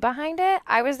than me behind it.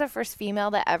 I was the first female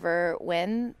to ever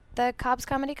win the Cobbs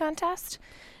Comedy Contest.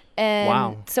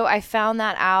 And so I found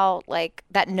that out, like,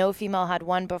 that no female had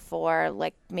won before,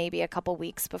 like, maybe a couple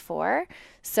weeks before.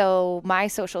 So my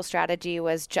social strategy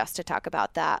was just to talk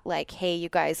about that, like, hey, you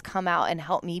guys come out and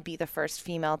help me be the first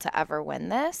female to ever win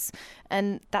this.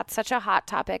 And that's such a hot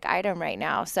topic item right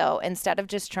now. So instead of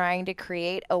just trying to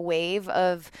create a wave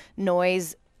of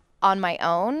noise on my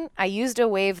own, I used a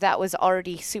wave that was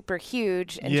already super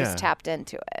huge and just tapped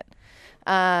into it.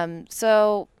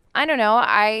 So I don't know.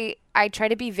 I try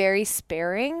to be very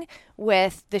sparing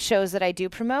with the shows that I do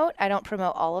promote. I don't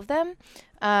promote all of them.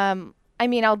 I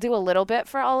mean, I'll do a little bit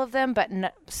for all of them, but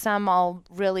some I'll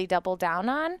really double down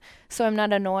on. So I'm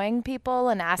not annoying people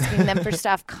and asking them for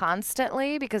stuff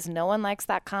constantly because no one likes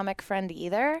that comic friend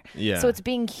either. Yeah. So it's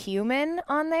being human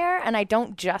on there. And I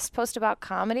don't just post about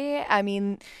comedy. I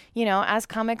mean, you know, as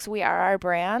comics, we are our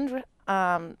brand.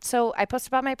 So I post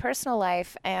about my personal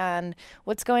life and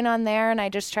what's going on there. And I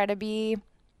just try to be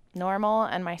normal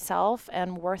and myself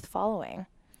and worth following.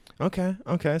 Okay.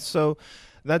 So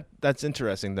that's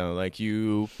interesting though. Like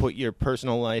you put your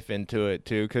personal life into it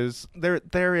too, because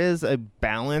there is a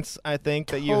balance I think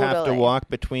that you have to walk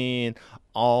between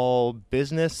all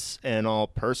business and all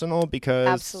personal, because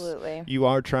absolutely you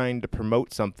are trying to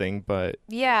promote something. But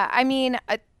yeah, I mean,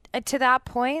 to that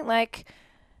point, like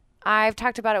I've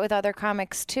talked about it with other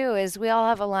comics too, is we all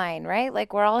have a line, right?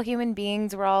 Like we're all human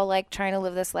beings. We're all like trying to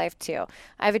live this life too.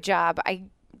 I have a job.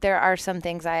 There are some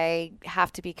things I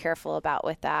have to be careful about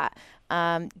with that.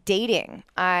 Dating.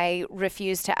 I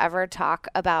refuse to ever talk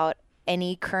about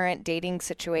any current dating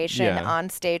situation on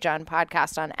stage, on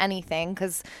podcast, on anything,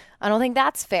 because I don't think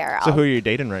that's fair. So who are you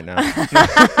dating right now?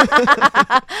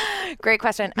 Great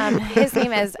question. His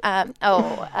name is we'll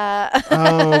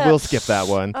skip that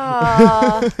one.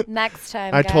 Next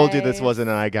time. I told you this wasn't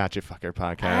an I Got You Fucker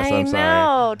podcast. I'm sorry.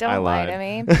 I know. Don't lie to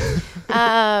me.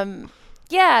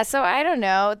 Yeah. So I don't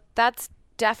know. That's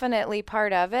definitely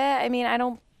part of it. I mean, I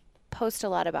don't post a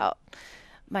lot about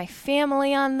my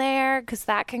family on there because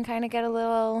that can kind of get a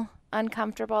little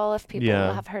uncomfortable if people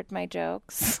have heard my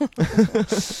jokes.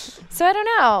 So I don't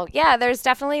know. Yeah, there's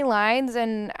definitely lines,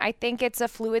 and I think it's a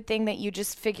fluid thing that you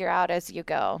just figure out as you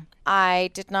go. I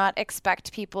did not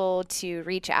expect people to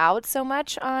reach out so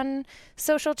much on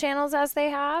social channels as they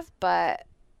have, but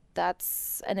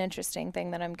that's an interesting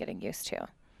thing that I'm getting used to.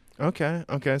 Okay.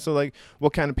 So, like,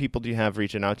 what kind of people do you have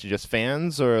reaching out to? Just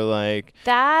fans or, like...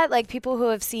 That, like, people who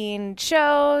have seen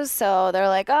shows, so they're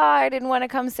like, oh, I didn't want to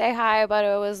come say hi, but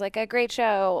it was, like, a great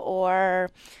show,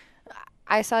 or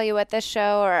I saw you at this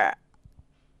show, or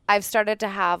I've started to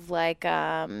have, like, be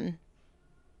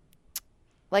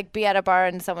at a bar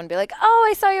and someone be like, oh,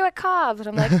 I saw you at Cobb's, and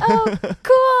I'm like, oh,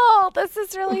 cool, this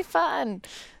is really fun.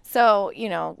 So, you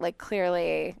know, like,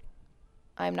 clearly...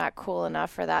 I'm not cool enough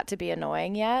for that to be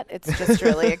annoying yet. It's just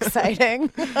really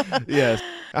exciting. Yes.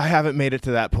 I haven't made it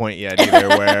to that point yet either,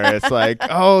 where it's like,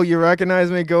 oh, you recognize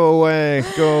me? Go away.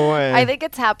 I think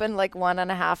it's happened like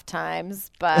 1.5 times,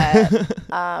 but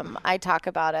I talk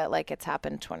about it like it's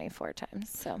happened 24 times.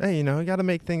 So hey, you know, you got to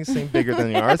make things seem bigger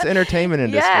than they are. It's the entertainment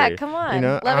industry. Yeah, come on. You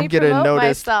know, I'm getting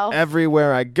noticed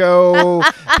everywhere I go.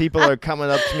 People are coming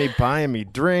up to me, buying me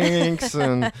drinks,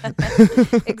 and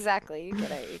exactly. You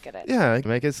get it. Yeah,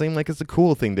 make it seem like it's a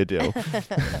cool thing to do.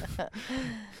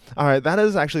 All right, that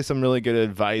is actually some really good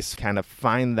advice. Kind of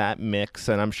find that mix,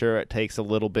 and I'm sure it takes a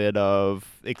little bit of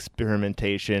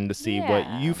experimentation to see what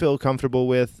you feel comfortable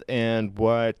with and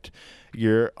what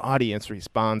your audience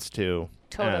responds to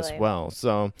as well.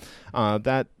 So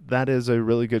that is a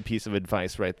really good piece of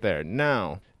advice right there.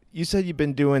 Now, you said you've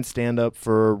been doing stand-up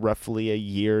for roughly a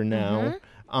year now.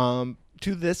 Mm-hmm.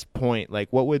 To this point,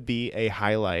 like, what would be a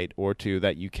highlight or two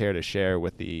that you care to share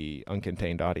with the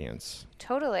Uncontained audience?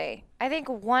 Totally. I think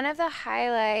one of the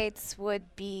highlights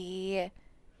would be,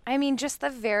 I mean, just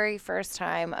the very first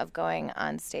time of going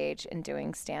on stage and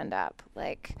doing stand-up.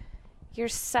 Like, you're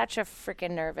such a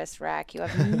freaking nervous wreck. You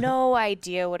have no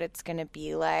idea what it's going to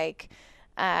be like.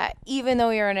 even though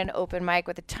you're in an open mic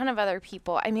with a ton of other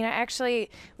people. I mean, I actually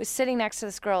was sitting next to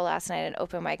this girl last night at an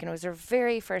open mic, and it was her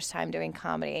very first time doing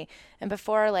comedy. And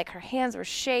before, like, her hands were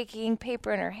shaking,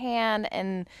 paper in her hand,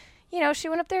 and she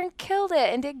went up there and killed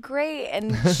it and did great.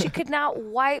 And she could not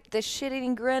wipe the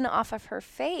shit-eating grin off of her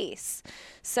face.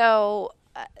 So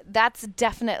that's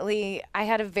definitely, I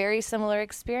had a very similar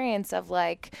experience of,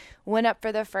 like, went up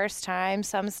for the first time.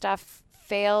 Some stuff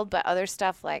failed, but other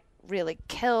stuff, like, really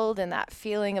killed. And that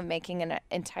feeling of making an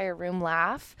entire room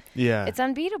laugh. Yeah. It's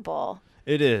unbeatable.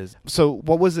 It is. So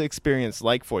what was the experience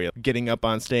like for you? Getting up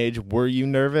on stage, were you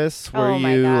nervous? Were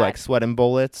you like sweating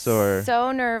bullets or?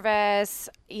 So nervous.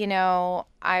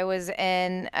 I was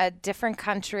in a different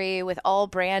country with all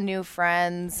brand new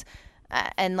friends.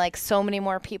 And like so many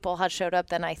more people had showed up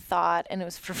than I thought. And it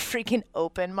was for freaking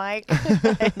open mic.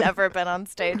 I'd never been on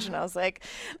stage. And I was like,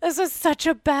 this was such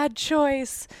a bad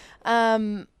choice.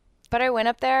 But I went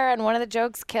up there and one of the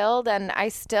jokes killed, and I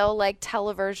still like tell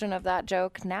a version of that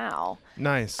joke now.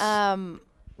 Nice.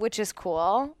 Which is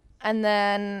cool. And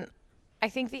then I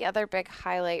think the other big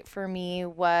highlight for me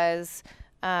was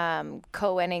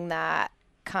co-winning that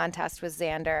contest with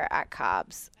Xander at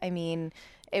Cobb's. I mean,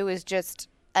 it was just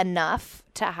enough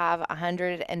to have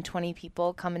 120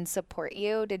 people come and support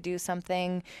you to do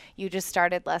something you just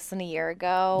started less than a year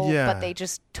ago. Yeah. But they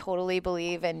just totally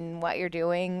believe in what you're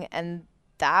doing, and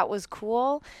that was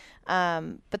cool.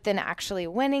 But then actually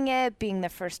winning it, being the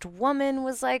first woman,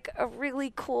 was like a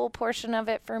really cool portion of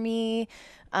it for me.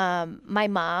 My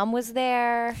mom was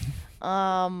there.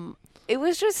 It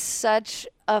was just such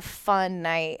a fun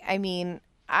night. I mean,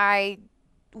 I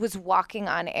was walking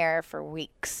on air for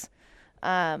weeks.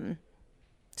 So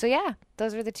yeah,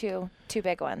 those were the two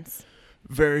big ones.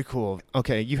 Very cool.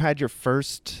 Okay, you had your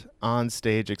first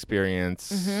on-stage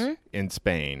experience in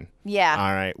Spain. Yeah.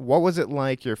 All right. What was it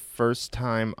like your first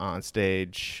time on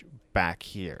stage back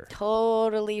here?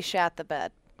 Totally shat the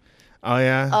bed. Oh,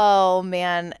 yeah? Oh,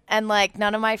 man. And, like,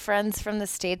 none of my friends from the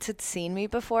States had seen me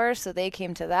before, so they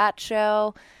came to that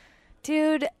show.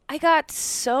 Dude, I got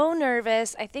so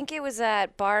nervous. I think it was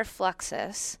at Bar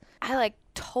Fluxus. I, like,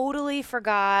 totally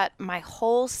forgot my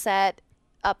whole set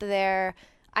up there.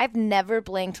 I've never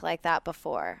blinked like that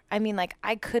before. I mean, like,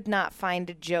 I could not find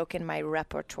a joke in my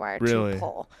repertoire to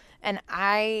pull. And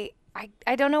I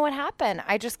don't know what happened.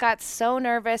 I just got so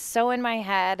nervous, so in my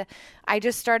head. I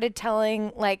just started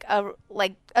telling like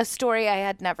a story I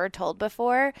had never told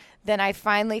before. Then I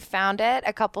finally found it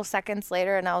a couple seconds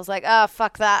later, and I was like, oh,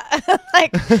 fuck that.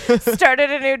 Like,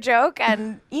 started a new joke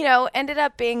and, ended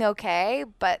up being okay.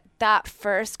 But that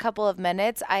first couple of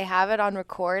minutes, I have it on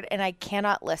record, and I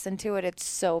cannot listen to it. It's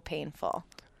so painful.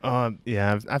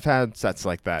 Yeah, I've had sets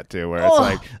like that too, where it's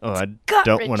like, I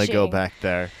don't want to go back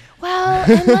there. Well,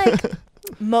 and like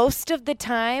most of the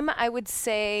time, I would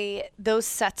say those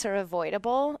sets are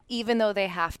avoidable, even though they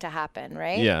have to happen,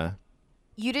 right? Yeah.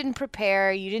 You didn't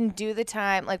prepare, you didn't do the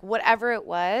time, like whatever it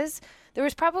was, there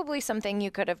was probably something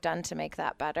you could have done to make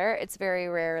that better. It's very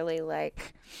rarely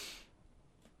like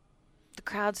the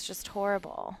crowd's just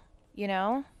horrible,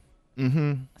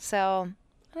 Mm-hmm. So,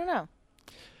 I don't know.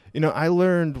 I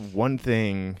learned one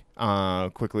thing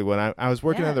quickly when I was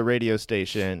working at the radio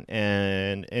station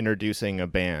and introducing a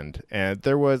band, and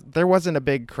there wasn't a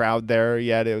big crowd there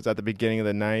yet. It was at the beginning of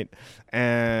the night,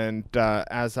 and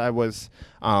as I was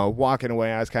walking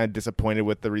away, I was kind of disappointed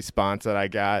with the response that I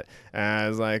got, and I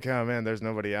was like, oh man, there's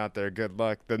nobody out there. Good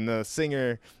luck. Then the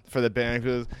singer for the band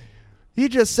goes, he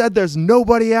just said there's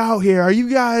nobody out here. Are you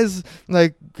guys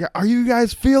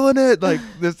feeling it? Like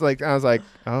this, like, I was like,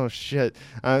 oh shit.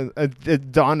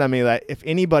 It dawned on me that if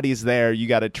anybody's there, you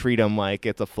got to treat them like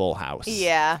it's a full house.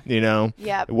 Yeah.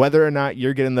 Yep. Whether or not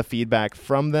you're getting the feedback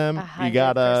from them, 100%. you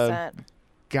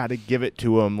gotta give it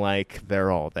to them like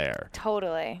they're all there.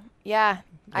 Totally. Yeah.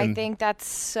 I think that's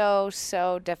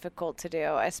so difficult to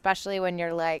do, especially when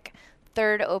you're like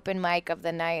third open mic of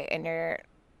the night and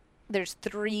there's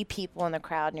 3 people in the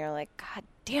crowd and you're like, God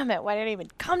damn it, why didn't I even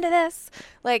come to this?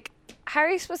 Like, how are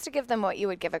you supposed to give them what you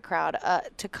would give a crowd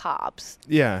to Cobb's?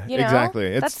 Yeah,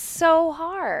 exactly. That's so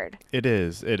hard. It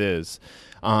is.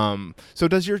 So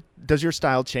does your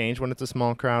style change when it's a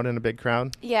small crowd and a big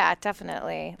crowd? Yeah,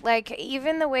 definitely. Like,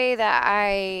 even the way that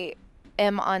I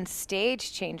am on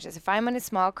stage changes. If I'm in a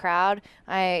small crowd,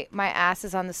 my ass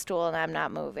is on the stool and I'm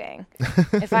not moving.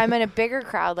 If I'm in a bigger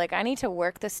crowd, like, I need to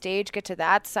work the stage, get to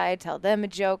that side, tell them a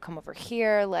joke, come over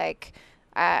here. Like,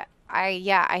 I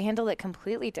handle it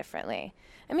completely differently.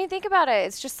 I mean, think about it.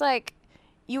 It's just like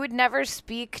you would never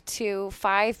speak to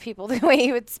 5 people the way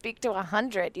you would speak to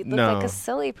 100. You'd look like a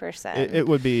silly person. It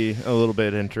would be a little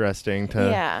bit interesting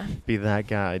to be that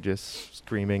guy just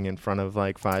screaming in front of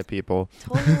like 5 people.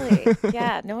 Totally.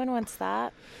 Yeah, no one wants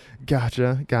that.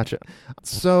 Gotcha.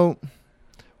 So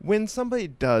when somebody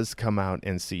does come out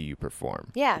and see you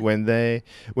perform,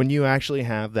 when you actually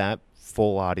have that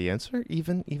full audience or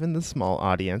even the small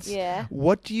audience,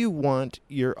 what do you want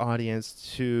your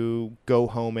audience to go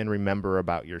home and remember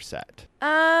about your set?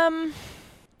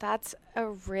 That's a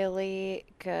really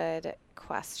good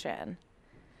question.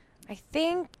 I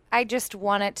think I just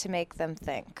want it to make them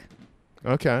think.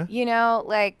 Okay. You know,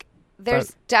 like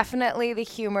there's definitely the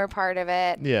humor part of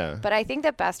it. Yeah. But I think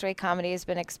the best way comedy has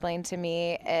been explained to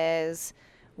me is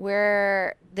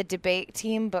we're the debate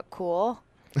team, but cool.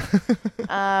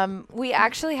 We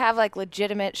actually have like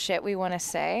legitimate shit we want to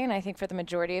say, and I think for the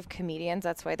majority of comedians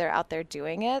that's why they're out there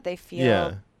doing it. They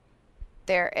feel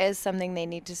there is something they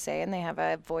need to say and they have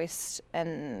a voice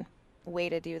and way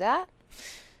to do that.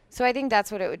 So I think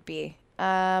that's what it would be.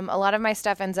 A lot of my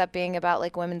stuff ends up being about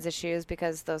like women's issues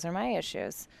because those are my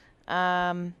issues.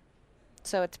 So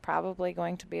it's probably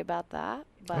going to be about that.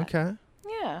 But okay.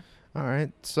 Yeah. All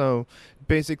right. So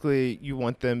basically you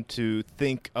want them to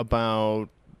think about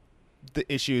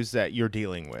the issues that you're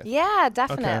dealing with. Yeah,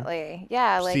 definitely. Okay.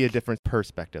 Yeah. Like, see a different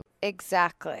perspective.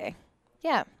 Exactly.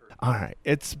 Yeah. All right.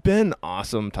 It's been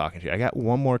awesome talking to you. I got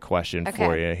one more question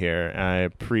for you here. I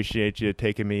appreciate you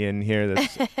taking me in here.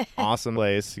 This awesome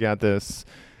place. You got this.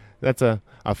 That's a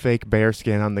fake bear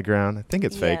skin on the ground. I think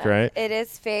it's fake, right? It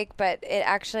is fake, but it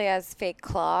actually has fake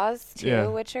claws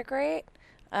too, which are great.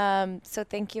 So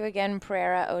thank you again,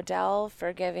 Pereira Odell,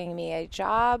 for giving me a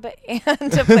job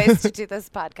and a place to do this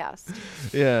podcast.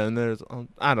 Yeah, and there's,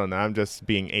 I don't know, I'm just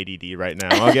being ADD right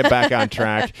now. I'll get back on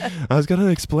track. I was going to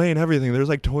explain everything. There's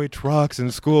like toy trucks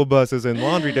and school buses and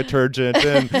laundry detergent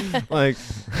and like.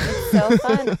 It's so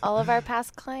fun. All of our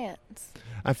past clients.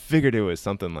 I figured it was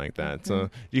something like that. So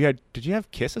did you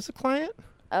have Kiss as a client?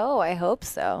 Oh, I hope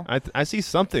so. I see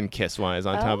something Kiss-wise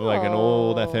on top of like an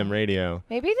old FM radio.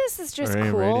 Maybe this is just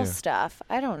cool stuff.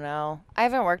 I don't know. I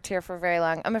haven't worked here for very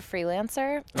long. I'm a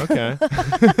freelancer. Okay.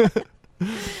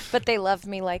 But they love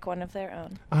me like one of their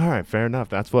own. All right, fair enough.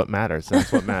 That's what matters.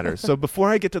 So before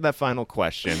I get to that final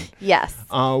question. Yes.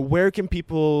 Where can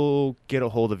people get a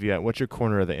hold of you at? What's your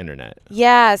corner of the internet?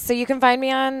 Yeah, so you can find me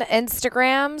on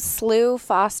Instagram, Slew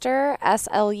Foster,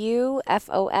 SLUFOSTER.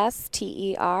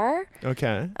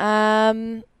 Okay.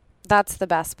 That's the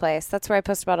best place. That's where I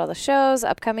post about all the shows,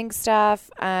 upcoming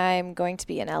stuff. I'm going to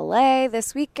be in LA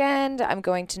this weekend. I'm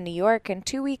going to New York in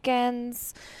 2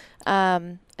 weekends.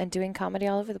 And doing comedy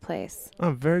all over the place.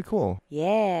 Oh, very cool.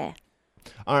 Yeah.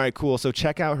 All right, cool. So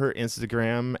check out her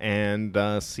Instagram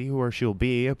and see where she'll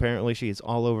be. Apparently, she's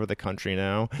all over the country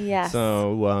now. Yes.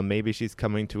 So maybe she's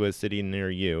coming to a city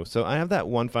near you. So I have that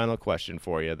one final question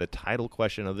for you, the title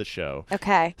question of the show.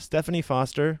 Okay. Stephanie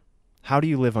Foster, how do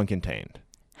you live uncontained?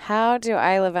 How do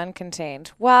I live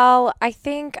uncontained? Well, I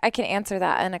think I can answer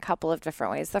that in a couple of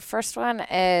different ways. The first one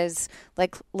is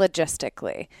like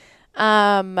logistically.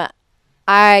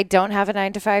 I don't have a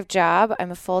 9-to-5 job.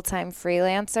 I'm a full-time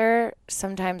freelancer.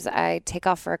 Sometimes I take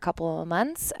off for a couple of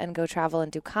months and go travel and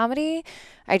do comedy.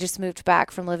 I just moved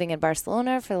back from living in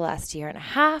Barcelona for the last year and a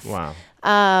half. Wow.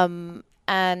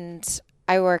 And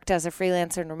I worked as a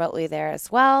freelancer and remotely there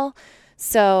as well.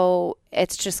 So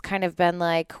it's just kind of been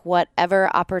like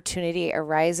whatever opportunity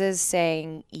arises,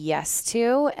 saying yes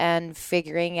to and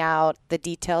figuring out the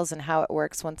details and how it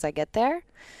works once I get there.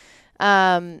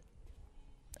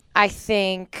 I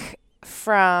think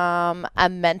from a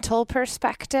mental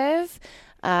perspective,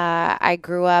 I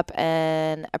grew up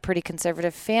in a pretty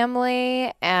conservative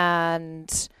family,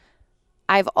 and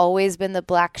I've always been the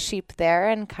black sheep there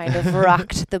and kind of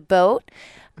rocked the boat.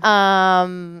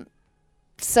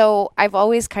 So I've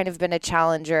always kind of been a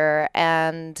challenger,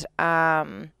 and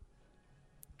I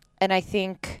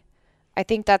think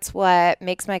that's what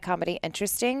makes my comedy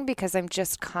interesting, because I'm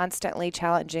just constantly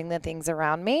challenging the things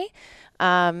around me.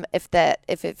 If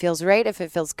it feels right, if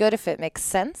it feels good, if it makes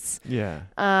sense. Yeah.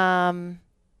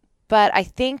 But I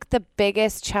think the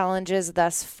biggest challenges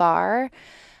thus far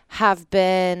have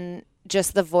been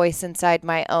just the voice inside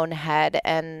my own head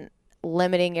and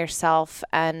limiting yourself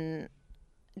and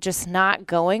just not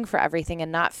going for everything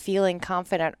and not feeling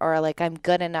confident or like I'm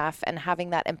good enough and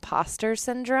having that imposter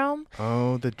syndrome.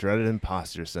 Oh, the dreaded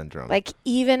imposter syndrome. Like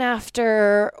even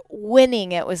after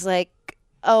winning, it was like,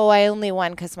 oh, I only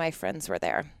won because my friends were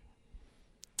there.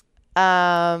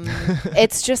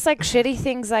 It's just like shitty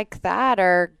things like that,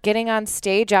 or getting on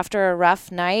stage after a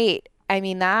rough night. I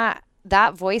mean, that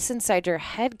that voice inside your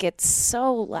head gets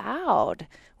so loud.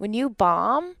 When you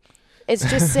bomb, it's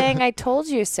just saying, I told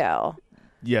you so.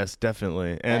 Yes,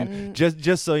 definitely. And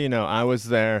just so you know, I was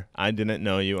there. I didn't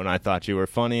know you, and I thought you were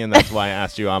funny, and that's why I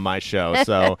asked you on my show.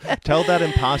 So tell that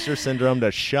imposter syndrome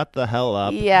to shut the hell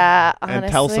up. Yeah,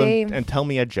 honestly. And tell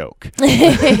me a joke.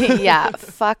 Yeah,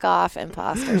 fuck off,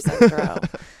 imposter syndrome.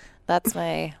 That's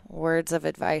my words of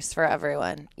advice for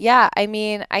everyone. Yeah, I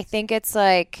mean, I think it's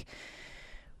like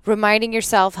reminding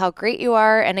yourself how great you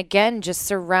are, and again, just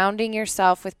surrounding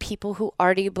yourself with people who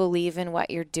already believe in what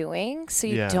you're doing, so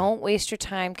you don't waste your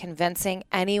time convincing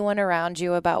anyone around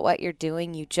you about what you're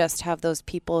doing. You just have those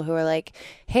people who are like,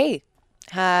 hey,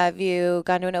 have you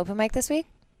gone to an open mic this week?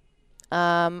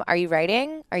 Are you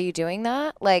writing? Are you doing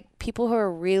that? Like, people who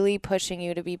are really pushing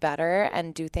you to be better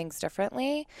and do things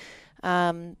differently.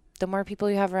 The more people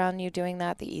you have around you doing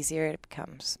that, the easier it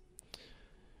becomes.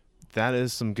 That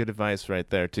is some good advice right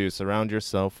there, too. Surround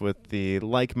yourself with the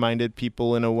like-minded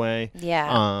people in a way.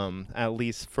 Yeah. At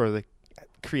least for the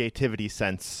creativity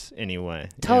sense, anyway.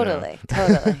 Totally.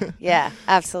 Yeah,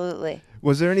 absolutely.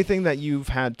 Was there anything that you've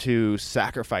had to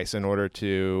sacrifice in order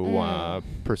to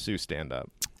pursue stand-up?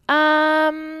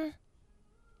 I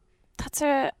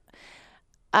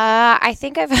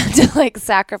think I've had to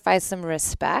sacrifice some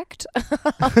respect.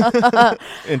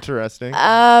 Interesting.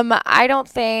 I don't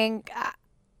think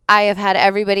I have had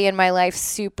everybody in my life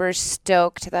super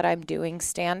stoked that I'm doing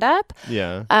stand-up.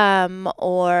 Yeah.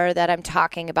 Or that I'm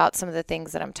talking about some of the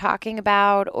things that I'm talking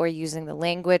about, or using the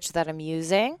language that I'm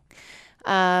using.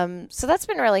 So that's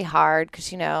been really hard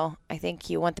because, I think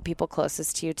you want the people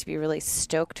closest to you to be really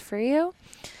stoked for you.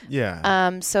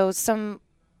 Yeah. So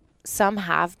some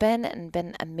have been and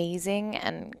been amazing,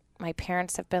 and my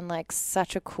parents have been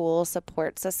such a cool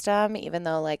support system, even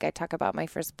though I talk about my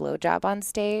first blowjob on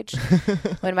stage.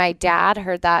 When my dad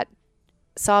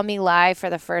saw me live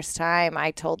for the first time, I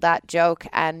told that joke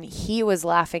and he was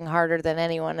laughing harder than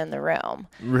anyone in the room.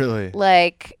 Really?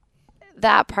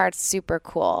 That part's super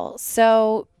cool.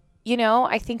 So,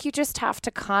 I think you just have to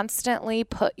constantly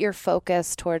put your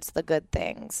focus towards the good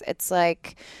things. It's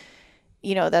that's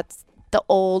the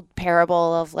old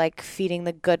parable of feeding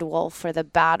the good wolf or the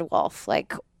bad wolf.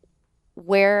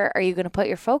 Where are you going to put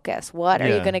your focus? What are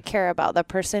you going to care about? The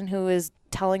person who is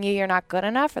telling you you're not good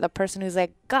enough, or the person who's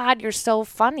like, God, you're so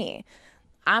funny?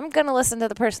 I'm going to listen to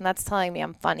the person that's telling me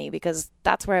I'm funny, because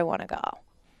that's where I want to go.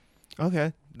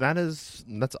 Okay. That's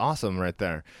awesome right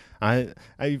there. I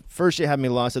first you had me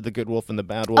lost at the good wolf and the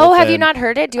bad wolf. Oh, have you not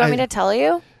heard it? Do you want me to tell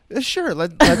you? Sure.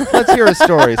 Let's hear a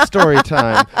story. Story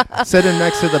time. Sitting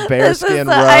next to the bearskin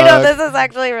rug. I know, this is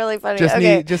actually really funny.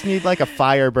 Just need a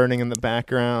fire burning in the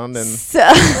background, and so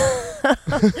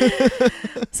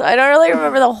I don't really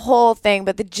remember the whole thing,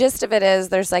 but the gist of it is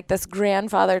there's this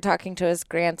grandfather talking to his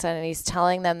grandson, and he's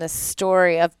telling them this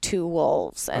story of two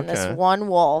wolves, and this one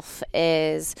wolf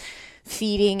is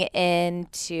feeding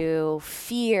into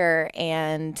fear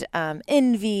and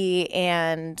envy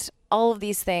and all of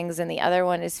these things, and the other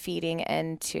one is feeding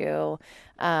into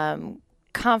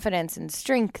confidence and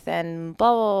strength and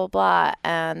blah, blah, blah, blah.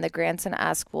 And the grandson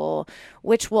asks, well,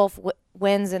 which wolf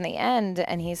wins in the end?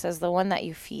 And he says, the one that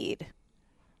you feed.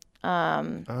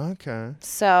 Okay.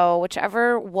 So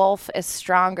whichever wolf is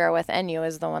stronger within you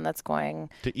is the one that's going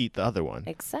to eat the other one.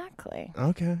 Exactly.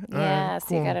 Okay. All right, so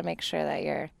cool. You got to make sure that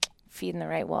you're feeding the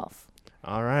right wolf.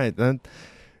 All right. That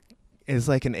is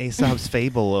like an Aesop's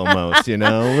fable almost, We're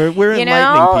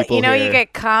enlightening people here. You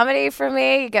get comedy from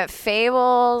me, you get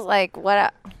fables,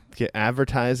 what? Get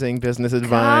advertising, business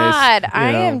advice. God,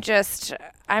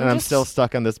 I'm still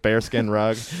stuck on this bearskin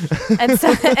rug. and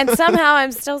somehow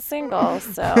I'm still single,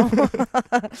 so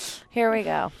here we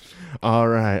go. All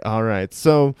right.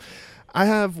 So I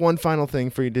have one final thing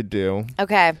for you to do.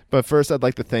 Okay. But first, I'd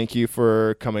like to thank you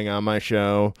for coming on my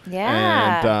show.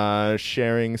 Yeah. And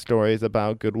sharing stories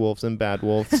about good wolves and bad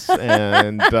wolves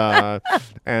and all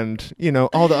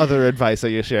the other advice that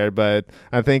you shared. But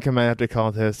I think I might have to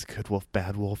call this good wolf,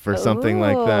 bad wolf or something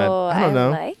like that. I don't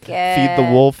know. I like it. Feed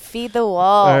the wolf. Feed the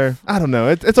wolf. Or, I don't know.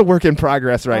 It's a work in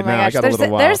progress right now. Gosh. I got a little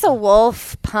while. There's a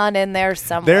wolf pun in there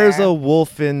somewhere. There's a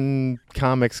wolf in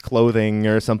comics clothing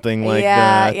or something like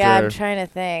that. Yeah, I'm trying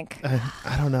to think.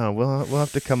 I don't know. We'll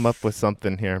have to come up with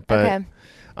something here, but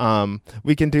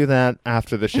we can do that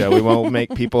after the show. We won't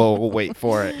make people wait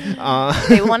for it.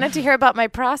 They wanted to hear about my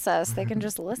process. They can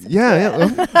just listen. Yeah.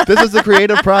 This is the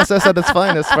creative process at its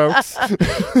finest, folks.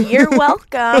 You're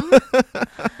welcome.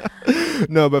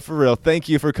 No, but for real, thank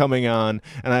you for coming on.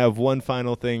 And I have one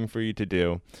final thing for you to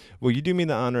do. Will you do me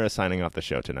the honor of signing off the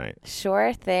show tonight?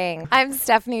 Sure thing. I'm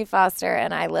Stephanie Foster,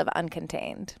 and I live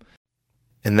uncontained.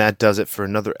 And that does it for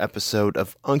another episode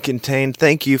of Uncontained.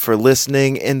 Thank you for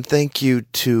listening, and thank you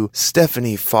to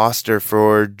Stephanie Foster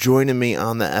for joining me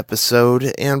on the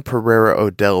episode, and Pereira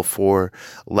Odell for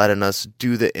letting us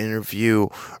do the interview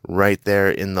right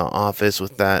there in the office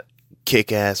with that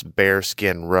kick-ass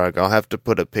bearskin rug. I'll have to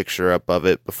put a picture up of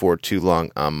it before too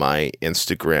long on my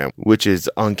Instagram, which is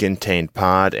Uncontained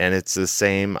Pod, and it's the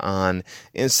same on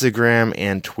Instagram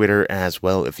and Twitter as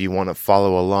well if you want to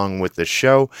follow along with the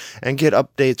show and get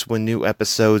updates when new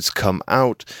episodes come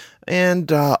out, and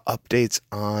updates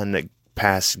on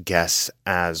past guests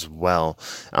as well.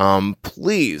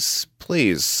 Please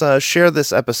share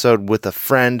this episode with a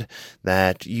friend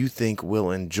that you think will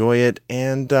enjoy it,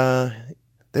 and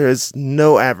there is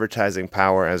no advertising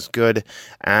power as good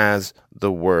as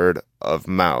the word of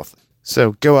mouth.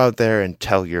 So go out there and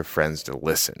tell your friends to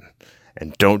listen.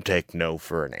 And don't take no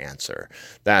for an answer.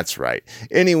 That's right.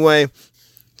 Anyway,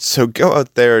 so go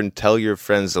out there and tell your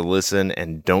friends to listen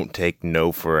and don't take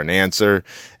no for an answer.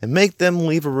 And make them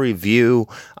leave a review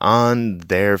on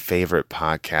their favorite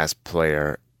podcast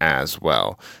player as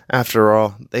well. After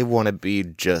all, they want to be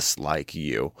just like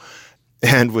you.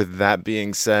 And with that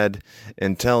being said,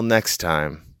 until next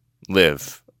time,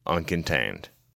 live uncontained.